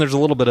citrus and there's a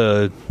little bit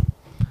of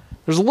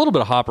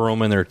hop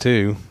aroma in there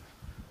too,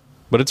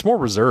 but it's more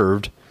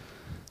reserved.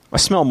 I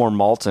smell more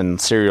malt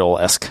and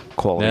cereal-esque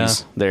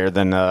qualities there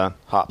than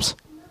hops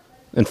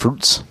and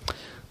fruits.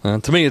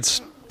 To me,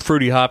 it's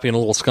fruity, hoppy, and a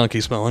little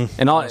skunky smelling.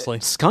 And honestly,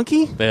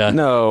 skunky? Yeah.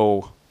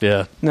 No.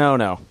 yeah,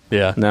 No.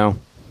 yeah. No.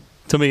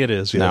 To me, it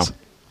is. Yes,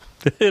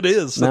 it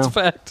is. That's No. a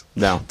fact.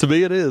 No. To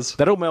me, it is.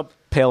 That oatmeal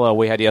pale ale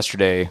we had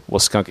yesterday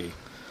was skunky.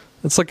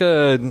 It's like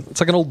an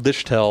old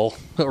dish towel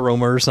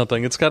aroma or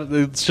something. It's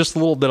just a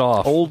little bit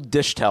off. Old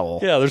dish towel.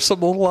 Yeah, there's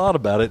something a little odd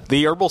about it.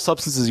 The herbal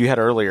substances you had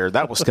earlier,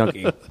 that was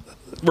skunky.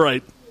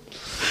 Right.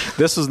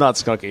 This was not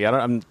skunky.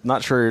 I'm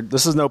not sure.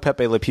 This is no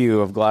Pepe Le Pew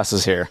of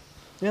glasses here.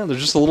 Yeah,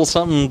 there's just a little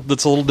something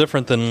that's a little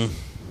different than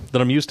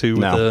I'm used to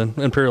with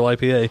the Imperial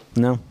IPA.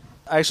 No.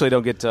 I actually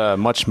don't get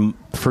much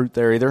fruit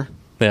there either.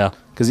 Yeah.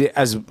 Because there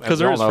we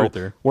is all know, fruit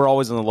there. we're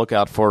always on the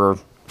lookout for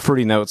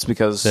fruity notes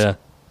because Yeah.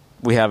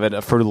 we have a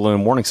Fruit of the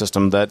Loom warning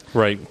system that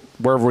Right.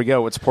 wherever we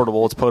go, it's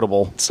portable, it's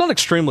potable. It's not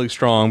extremely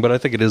strong, but I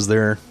think it is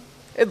there.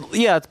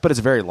 But it's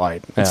very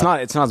light. It's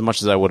Yeah. not as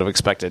much as I would have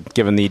expected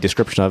given the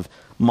description of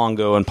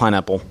mango and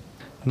pineapple.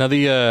 Now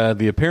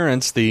the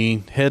appearance,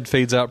 the head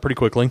fades out pretty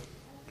quickly.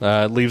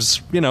 It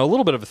leaves a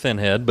little bit of a thin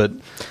head, but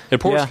it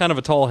pours kind of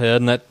a tall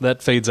head, and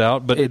that fades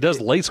out. But it does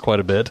lace quite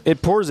a bit.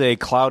 It pours a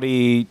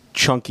cloudy,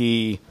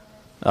 chunky,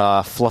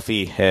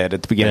 fluffy head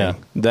at the beginning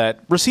that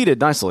receded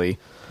nicely.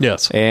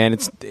 Yes, and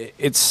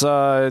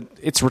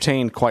it's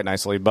retained quite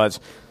nicely, but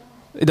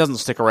it doesn't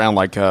stick around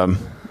like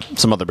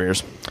some other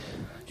beers.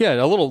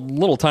 Yeah, a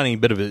little tiny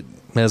bit of it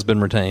has been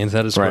retained.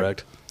 That is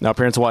correct. Now,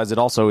 appearance-wise, it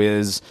also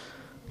is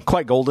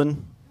quite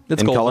golden.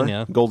 It's in golden, color,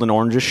 yeah. Golden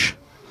orangish,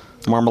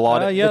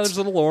 marmalade. There's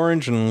a little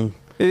orange, and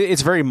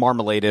it's very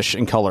marmalade-ish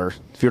in color.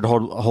 If you were to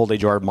hold a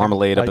jar of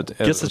marmalade I up at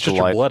guess it's the just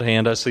light. your blood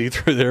hand I see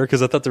through there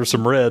because I thought there was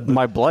some red.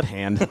 My blood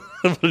hand.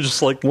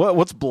 Just like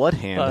What's blood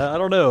hand? I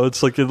don't know.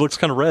 It's like it looks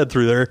kind of red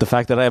through there. The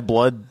fact that I have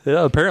blood,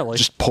 Apparently,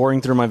 just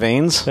pouring through my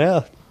veins.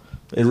 Yeah,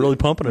 it's really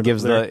pumping it.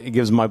 It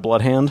gives my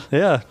blood hand.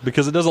 Yeah,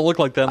 because it doesn't look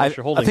like that unless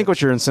you're holding. I think what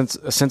you're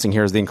sensing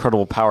here is the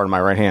incredible power in my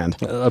right hand.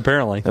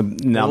 Apparently,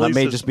 Now that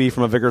may just be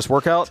from a vigorous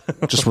workout,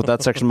 just with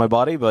that section of my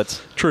body,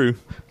 but true.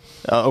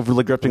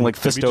 Overly gripping like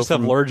Fisto. You just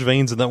have large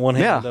veins in that one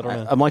hand.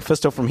 Yeah, I'm like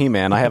Fisto from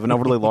He-Man. I have an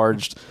overly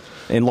enlarged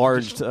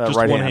just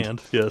right one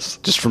hand. Yes,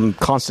 just from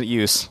constant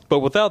use.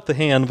 But without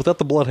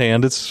the blood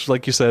hand, it's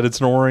like you said,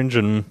 it's an orange,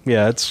 and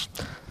it's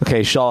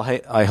okay. Shall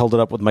I hold it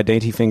up with my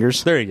dainty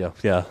fingers? There you go.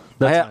 Yeah,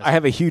 I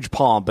have a huge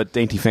palm, but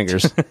dainty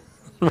fingers.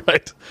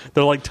 Right,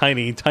 they're like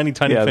tiny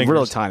fingers.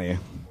 Really tiny,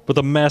 with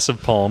a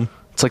massive palm.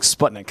 It's like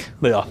Sputnik.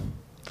 Yeah,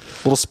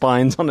 little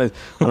spines on an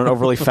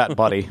overly fat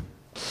body.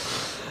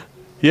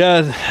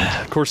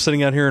 Yeah, of course,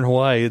 sitting out here in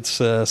Hawaii,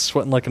 it's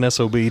sweating like an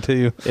SOB,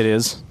 too. It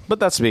is, but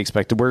that's to be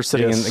expected. We're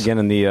sitting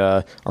in the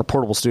our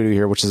portable studio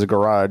here, which is a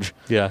garage.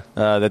 Yeah.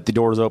 That the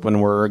door is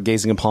open. We're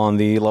gazing upon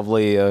the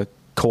lovely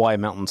Kauai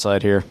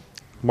mountainside here.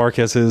 Mark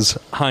has his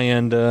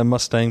high-end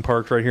Mustang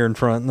parked right here in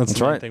front. That's the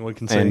main right. thing we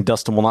can see. And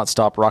Dustin will not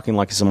stop rocking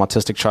like he's an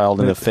autistic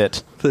child in a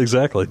fit.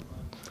 Exactly.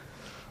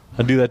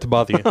 I do that to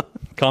bother you.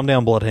 Calm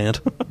down,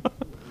 Bloodhand.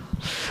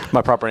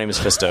 My proper name is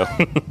Fisto.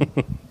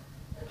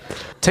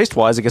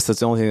 Taste-wise, I guess that's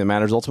the only thing that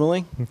matters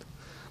ultimately.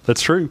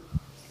 That's true.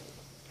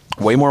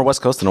 Way more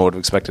West Coast than I would have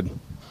expected.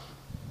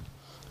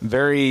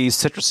 Very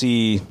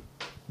citrusy.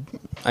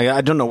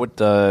 I don't know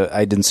what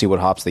I didn't see what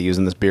hops they use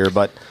in this beer,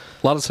 but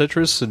a lot of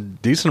citrus, a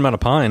decent amount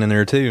of pine in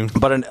there too.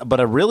 But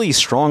a really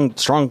strong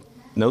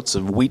notes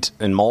of wheat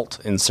and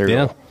malt and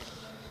cereal. Yeah.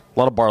 A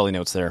lot of barley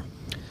notes there.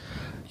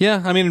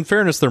 Yeah, I mean, in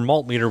fairness, their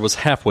malt meter was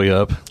halfway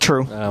up.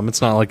 True.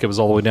 It's not like it was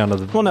all the way down to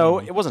the... Well, no,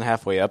 it wasn't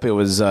halfway up. It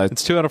was...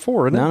 it's 2 out of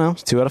 4, isn't it? No,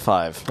 it's 2 out of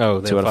 5. Oh,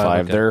 2 out of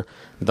 5. Okay.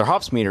 Their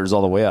hops meter is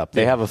all the way up.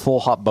 They have a full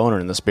hop boner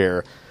in this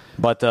beer,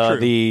 but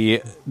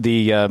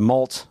the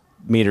malt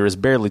meter is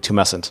barely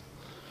tumescent.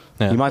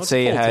 Yeah. You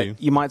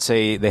might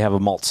say they have a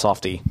malt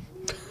softy.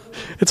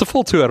 It's a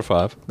full 2 out of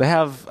 5. They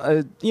have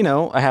a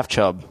half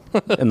chub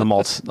in the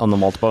malt on the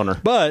malt boner.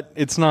 But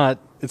it's not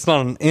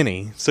an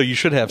any, so you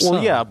should have some.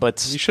 Well, yeah,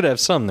 but you should have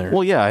some there.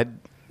 Well, yeah.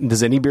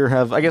 Does any beer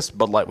have? I guess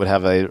Bud Light would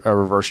have a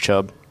reverse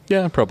chub.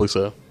 Yeah, probably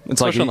so. It's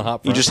especially like on the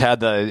hop front. You just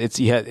had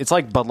it's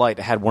like Bud Light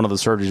had one of the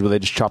surgeries where they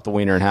just chop the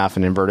wiener in half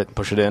and invert it and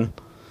push it in.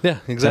 Yeah,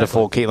 exactly. Had a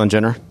full Caitlyn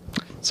Jenner.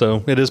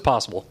 So it is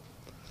possible.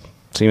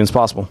 Seems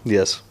possible.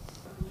 Yes.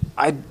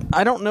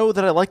 I don't know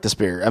that I like this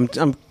beer. I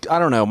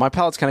don't know. My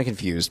palate's kind of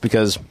confused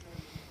because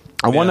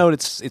on one note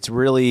it's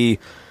really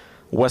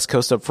West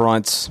Coast up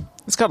front.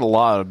 It's got a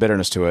lot of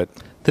bitterness to it.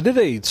 They did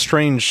a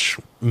strange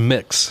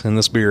mix in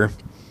this beer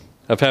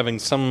of having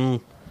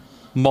some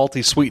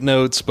malty sweet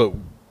notes, but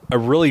a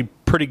really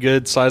pretty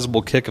good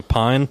sizable kick of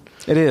pine.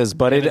 It is,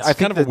 but it's I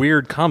think kind of a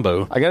weird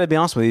combo. I got to be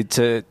honest with you.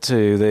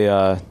 To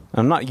the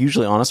I'm not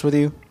usually honest with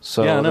you,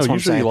 so yeah, no, that's what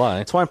usually I'm you lie.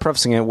 That's why I'm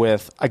prefacing it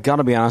with I got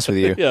to be honest with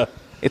you. Yeah,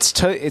 it's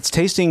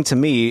tasting to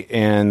me,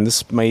 and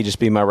this may just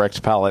be my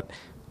wrecked palate,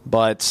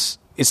 but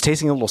it's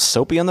tasting a little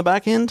soapy on the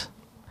back end.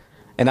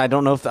 And I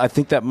don't know if I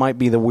think that might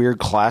be the weird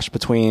clash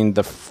between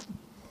the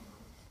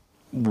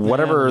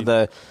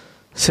the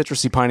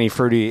citrusy, piney,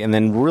 fruity, and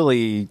then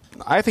really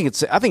I think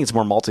it's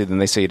more malty than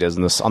they say it is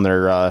in this on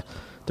their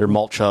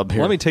malt chub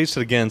here. Let me taste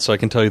it again so I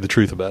can tell you the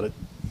truth about it.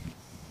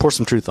 Pour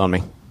some truth on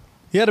me.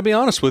 Yeah, to be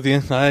honest with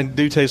you, I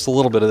do taste a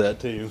little bit of that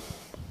too.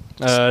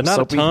 Not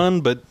soapy? a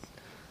ton, but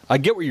I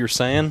get what you're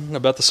saying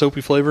about the soapy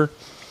flavor.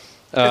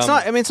 It's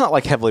not. I mean, it's not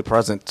like heavily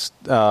present.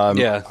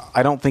 Yeah,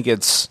 I don't think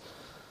it's.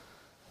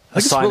 I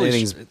think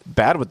anything's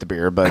bad with the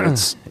beer, but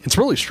it's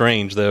really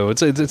strange though.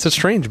 It's a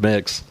strange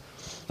mix.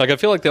 Like I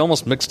feel like they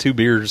almost mixed two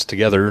beers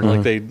together. Mm-hmm.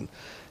 Like they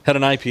had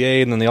an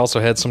IPA and then they also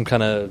had some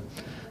kind of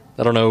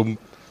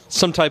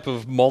some type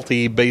of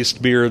malty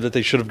based beer that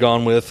they should have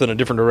gone with in a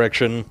different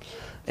direction.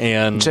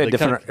 And you say a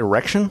different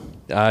erection?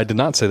 I did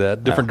not say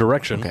that. Different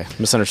direction. Okay,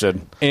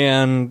 misunderstood.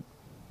 And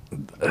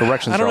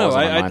erections. I don't know.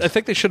 I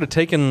think they should have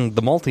taken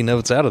the malty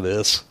notes out of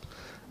this.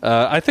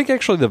 I think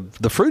actually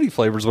the fruity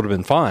flavors would have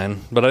been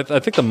fine, but I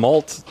think the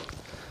malt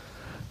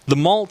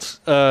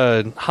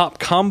hop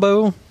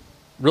combo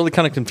really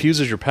kind of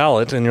confuses your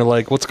palate, and you're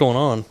like, "What's going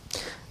on?"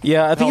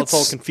 Yeah, I think it's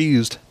all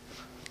confused.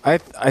 I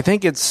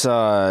think it's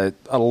a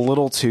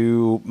little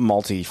too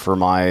malty for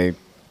my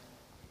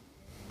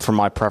for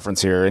my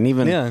preference here.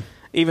 And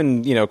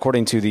even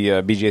according to the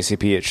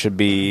BJCP, it should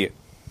be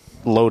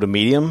low to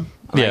medium.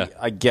 Yeah.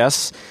 I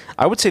guess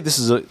I would say this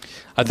is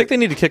I think they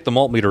need to kick the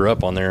malt meter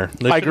up on there.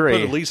 They I should agree.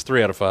 put at least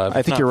 3 out of 5.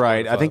 I think you're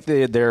right. I think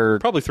they're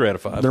probably 3 out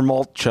of 5. Their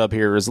malt chub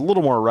here is a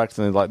little more erect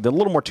than they're a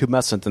little more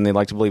tumescent than they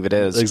like to believe it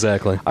is.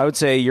 Exactly. I would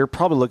say you're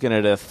probably looking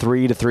at a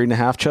 3 to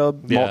 3.5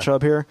 chub malt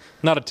chub here.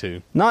 Not a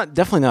 2.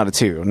 Definitely not a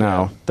 2.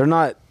 No, they're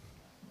not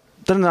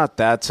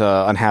that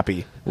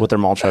unhappy with their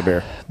malt chub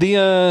here.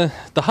 The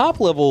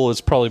hop level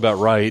is probably about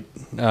right,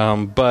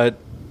 but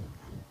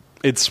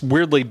it's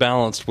weirdly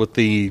balanced with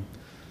the.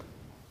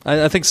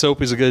 I think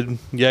Soapy's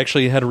you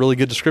actually had a really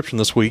good description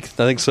this week.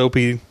 I think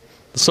the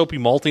soapy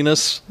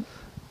maltiness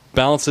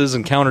balances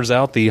and counters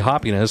out the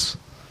hoppiness,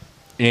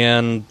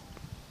 and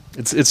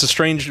it's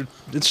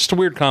just a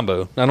weird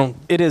combo.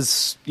 It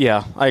is,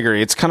 yeah, I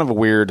agree. It's kind of a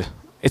weird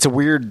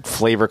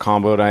flavor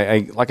combo, and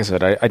I like I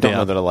said, I don't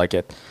know that I like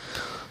it.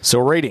 So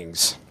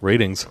ratings.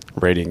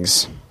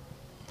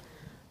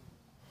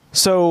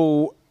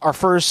 So our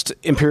first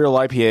Imperial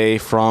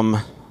IPA from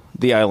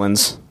the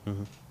islands.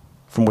 Mm-hmm.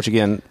 From which,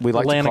 again, we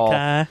like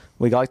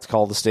to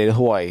call the state of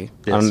Hawaii.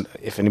 Yes.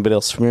 If anybody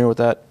else is familiar with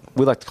that,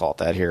 we like to call it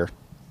that here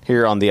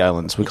on the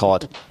islands. We call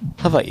it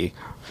Hawaii.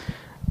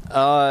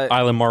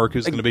 Island Mark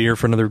is going to be here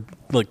for another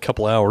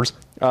couple hours.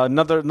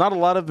 Not a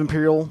lot of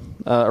Imperial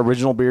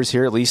original beers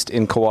here, at least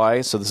in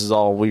Kauai. So this is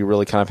all we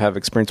really kind of have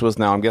experience with.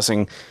 Now I'm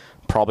guessing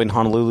probably in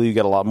Honolulu you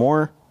get a lot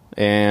more,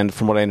 and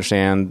from what I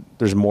understand,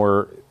 there's a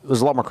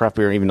lot more craft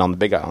beer even on the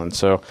Big Island.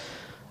 So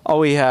all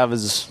we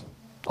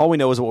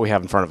know is what we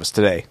have in front of us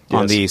today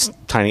on the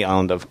tiny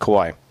island of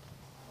Kauai.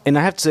 And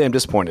I have to say I'm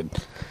disappointed.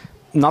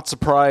 Not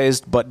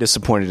surprised, but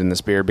disappointed in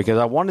this beer because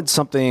I wanted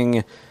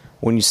something,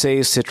 when you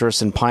say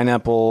citrus and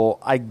pineapple,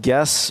 I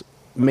guess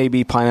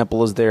maybe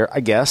pineapple is there.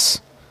 I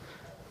guess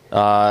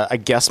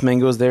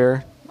mango is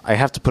there. I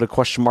have to put a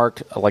question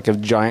mark, like a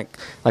giant,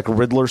 like a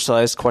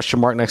Riddler-sized question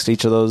mark next to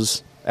each of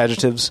those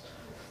adjectives,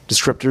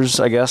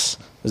 descriptors, I guess,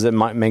 is that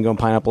mango and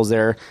pineapple is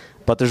there.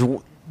 But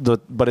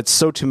it's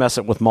so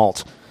tumescent with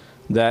malt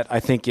that I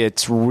think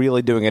it's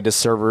really doing a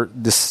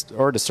disservice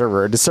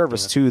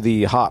to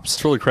the hops.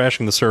 It's really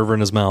crashing the server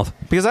in his mouth.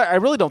 Because I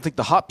really don't think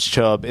the hops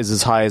chub is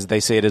as high as they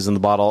say it is in the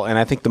bottle, and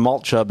I think the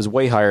malt chub is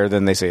way higher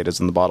than they say it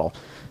is in the bottle.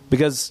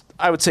 Because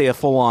I would say a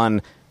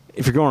full-on,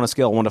 if you're going on a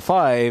scale of 1 to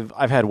 5,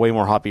 I've had way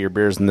more hoppier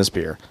beers than this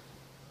beer.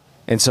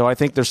 And so I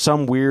think there's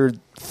some weird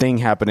thing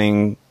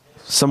happening,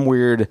 some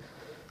weird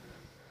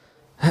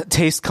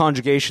taste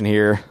conjugation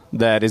here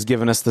that is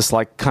giving us this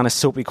kind of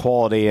soapy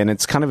quality, and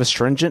it's kind of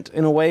astringent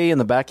in a way in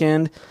the back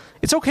end.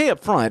 It's okay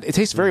up front. It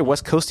tastes very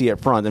West Coasty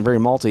up front and very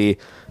malty,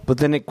 but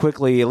then it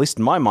quickly, at least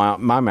in my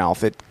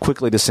mouth, it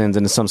quickly descends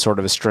into some sort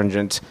of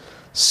astringent,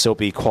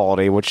 soapy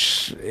quality,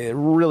 which it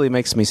really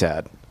makes me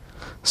sad.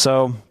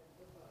 So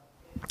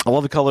I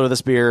love the color of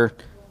this beer.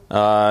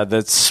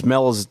 The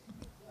smell is...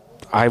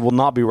 I will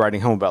not be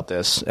writing home about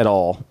this at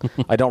all.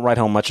 I don't write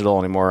home much at all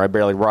anymore. I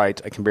barely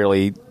write. I can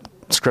barely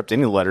script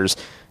any letters.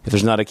 If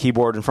there's not a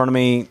keyboard in front of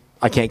me,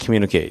 I can't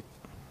communicate.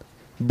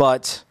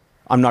 But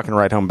I'm not going to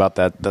write home about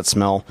that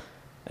smell.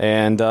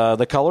 And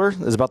the color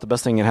is about the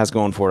best thing it has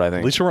going for it, I think.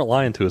 At least you weren't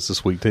lying to us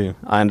this week, too.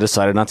 I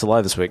decided not to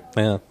lie this week.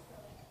 Yeah.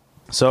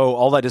 So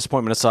all that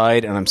disappointment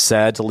aside, and I'm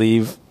sad to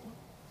leave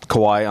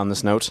Kauai on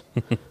this note,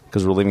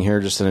 because we're leaving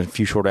here just in a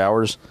few short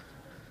hours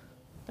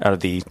out of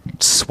the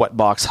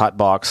sweatbox,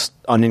 hotbox,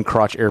 onion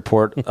crotch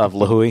airport of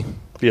Lahui.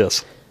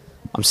 Yes.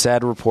 I'm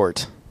sad to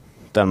report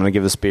that I'm going to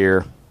give this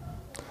beer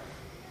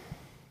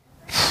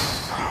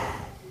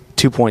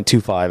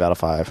 2.25 out of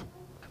 5.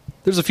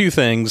 There's a few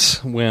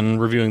things when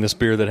reviewing this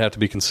beer that have to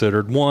be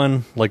considered.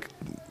 One, like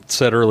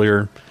said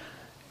earlier,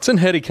 it's in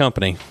heady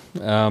company.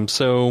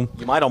 So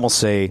you might almost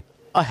say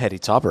a heady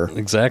topper.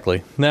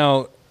 Exactly.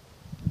 Now,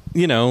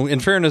 in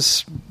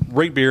fairness,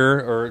 Rate Beer,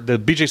 or the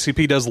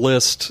BJCP does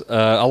list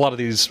a lot of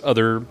these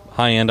other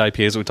high-end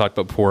IPAs that we talked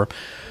about before.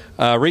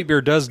 Rate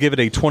Beer does give it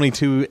a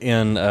 22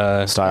 in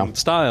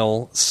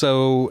style,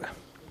 so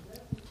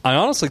I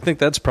honestly think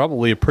that's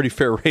probably a pretty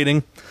fair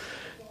rating.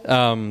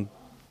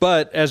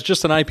 But as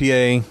just an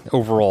IPA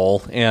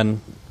overall,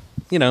 and,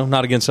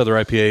 not against other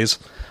IPAs,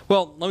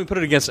 well, let me put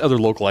it against other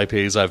local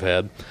IPAs I've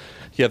had.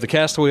 You have the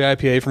Castaway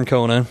IPA from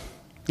Kona,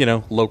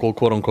 local,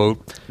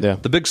 quote-unquote. Yeah.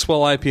 The Big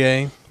Swell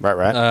IPA.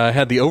 Right.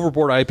 Had the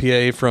Overboard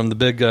IPA from the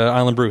Big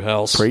Island Brew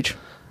House. Preach.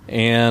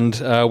 And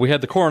we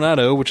had the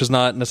Coronado, which is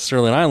not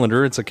necessarily an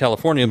Islander. It's a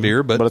California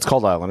beer, but it's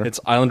called Islander. It's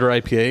Islander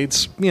IPA.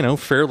 It's,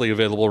 fairly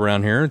available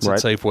around here. It's at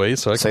Safeway.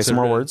 So I say some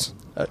more words.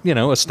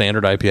 A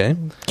standard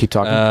IPA. Keep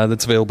talking.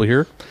 That's available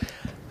here.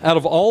 Out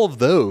of all of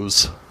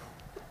those,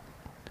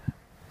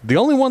 the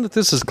only one that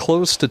this is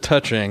close to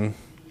touching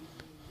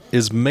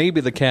is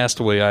maybe the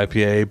Castaway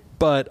IPA,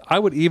 but I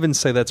would even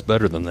say that's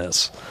better than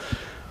this,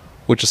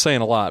 which is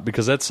saying a lot,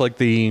 because that's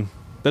the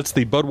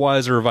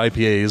Budweiser of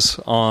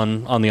IPAs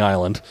on the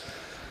island.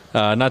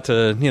 Not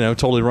to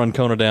totally run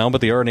Kona down,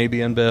 but they are an AB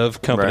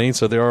InBev company,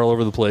 so they are all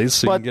over the place,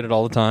 so you can get it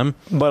all the time.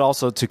 But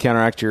also to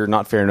counteract your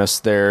not fairness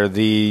there,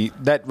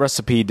 that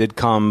recipe did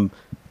come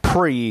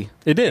pre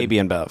It did. AB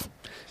and Bev.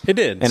 It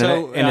did. And,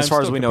 So, and as I'm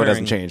far as still we know, it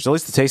hasn't comparing- changed. At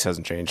least the taste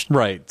hasn't changed.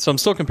 Right. So I'm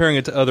still comparing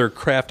it to other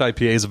craft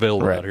IPAs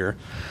available Right. out here.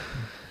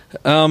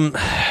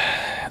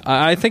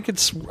 I think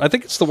it's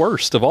the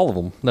worst of all of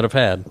them that I've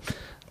had.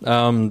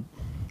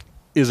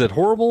 Is it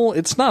horrible?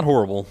 It's not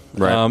horrible.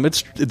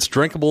 Right. It's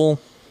drinkable.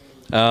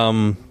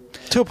 To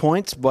a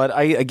point, but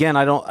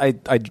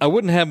I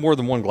wouldn't have more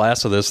than one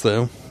glass of this,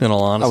 though. In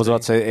all honesty, I was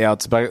about to say, yeah,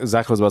 it's exactly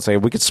what I was about to say.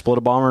 We could split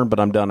a bomber, but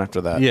I'm done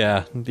after that.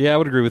 Yeah, I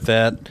would agree with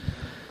that.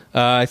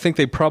 I think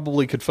they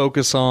probably could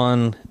focus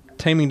on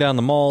taming down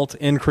the malt,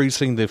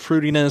 increasing the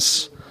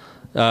fruitiness.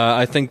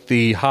 I think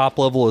the hop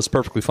level is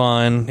perfectly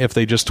fine if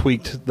they just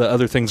tweaked the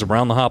other things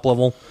around the hop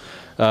level.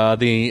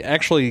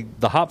 The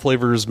hop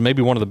flavor is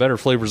maybe one of the better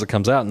flavors that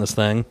comes out in this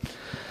thing.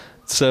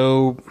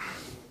 So,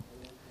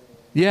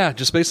 yeah,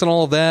 just based on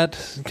all of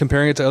that,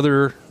 comparing it to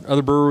other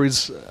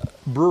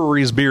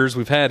breweries beers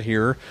we've had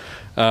here,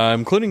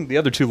 including the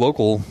other two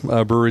local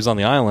breweries on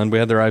the island. We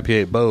had their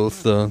IPA at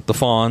both, the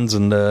Fawns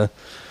and the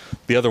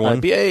other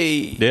one.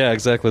 IPA. Yeah,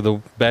 exactly.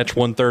 The Batch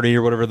 130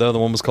 or whatever the other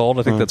one was called.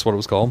 I think that's what it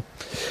was called.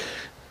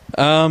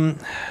 Man,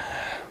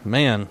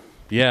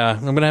 yeah,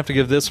 I'm gonna have to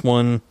give this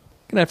one. I'm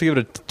gonna have to give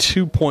it a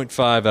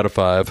 2.5 out of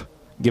 5.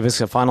 Give us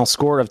a final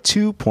score of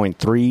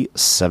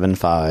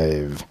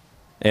 2.375.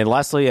 And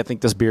lastly, I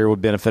think this beer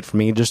would benefit from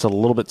being just a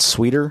little bit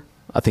sweeter.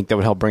 I think that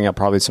would help bring out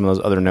probably some of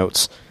those other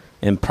notes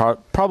and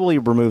probably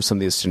remove some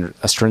of the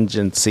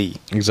astringency.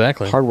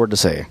 Exactly. Hard word to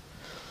say.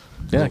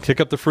 Yeah, kick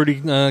up the fruity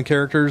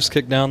characters,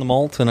 kick down the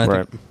malt, and I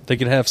think they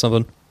could have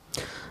something.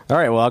 All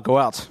right, well, I'll go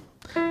out.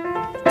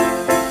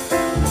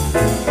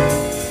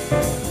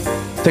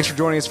 Thanks for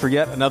joining us for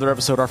yet another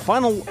episode. Our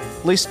final,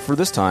 at least for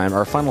this time,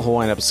 our final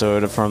Hawaiian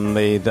episode from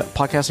the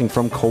podcasting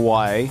from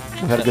Kauai. We've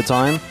had a good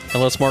time.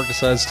 Unless Mark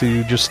decides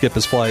to just skip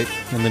his flight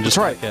and then just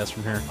That's right. podcast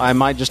from here. I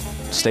might just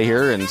stay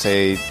here and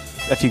say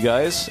F you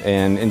guys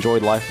and enjoy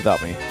life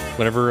without me.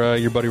 Whenever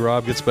your buddy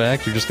Rob gets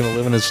back, you're just going to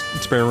live in his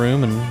spare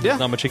room, and there's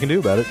not much you can do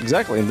about it.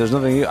 Exactly. And there's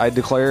nothing. I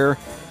declare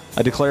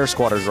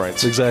squatters'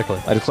 rights. Exactly.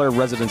 I declare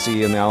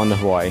residency in the island of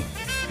Hawaii.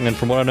 And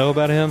from what I know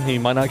about him, he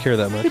might not care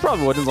that much. He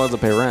probably wouldn't, as long as I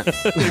pay rent.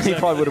 He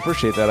probably would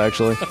appreciate that,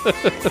 actually.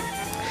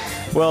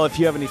 Well, if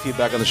you have any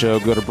feedback on the show,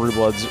 go to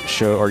Brewblood's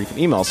show, or you can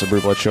email us at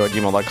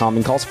brewbloodshow@gmail.com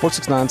and call us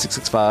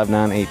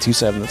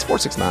 469-665-9827. That's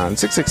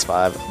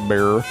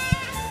 469-665-BEER.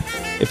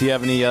 If you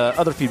have any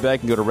other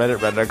feedback, you can go to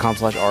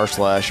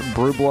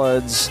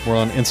reddit.com/r/brewbloods. We're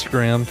on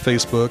Instagram,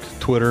 Facebook,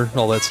 Twitter,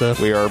 all that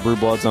stuff. We are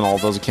Brewbloods on all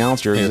those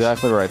accounts. You're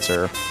exactly right,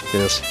 sir.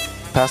 Yes.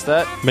 Past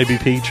that, Maybe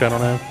Peach, I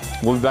don't know.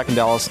 we'll be back in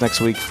Dallas next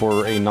week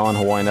for a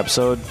non-Hawaiian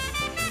episode,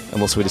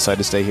 unless we decide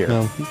to stay here.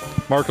 No,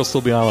 Mark will still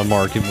be Island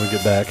Mark even when we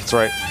get back. That's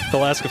right.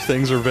 He'll ask if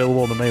things are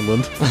available on the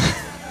mainland.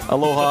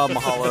 Aloha,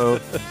 mahalo.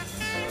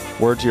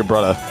 Word to your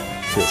brother.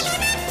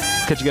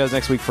 Yes. Catch you guys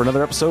next week for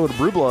another episode of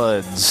Brew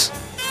Bloods.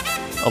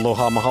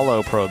 Aloha,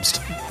 mahalo, probst.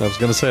 I was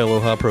going to say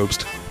Aloha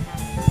Probst.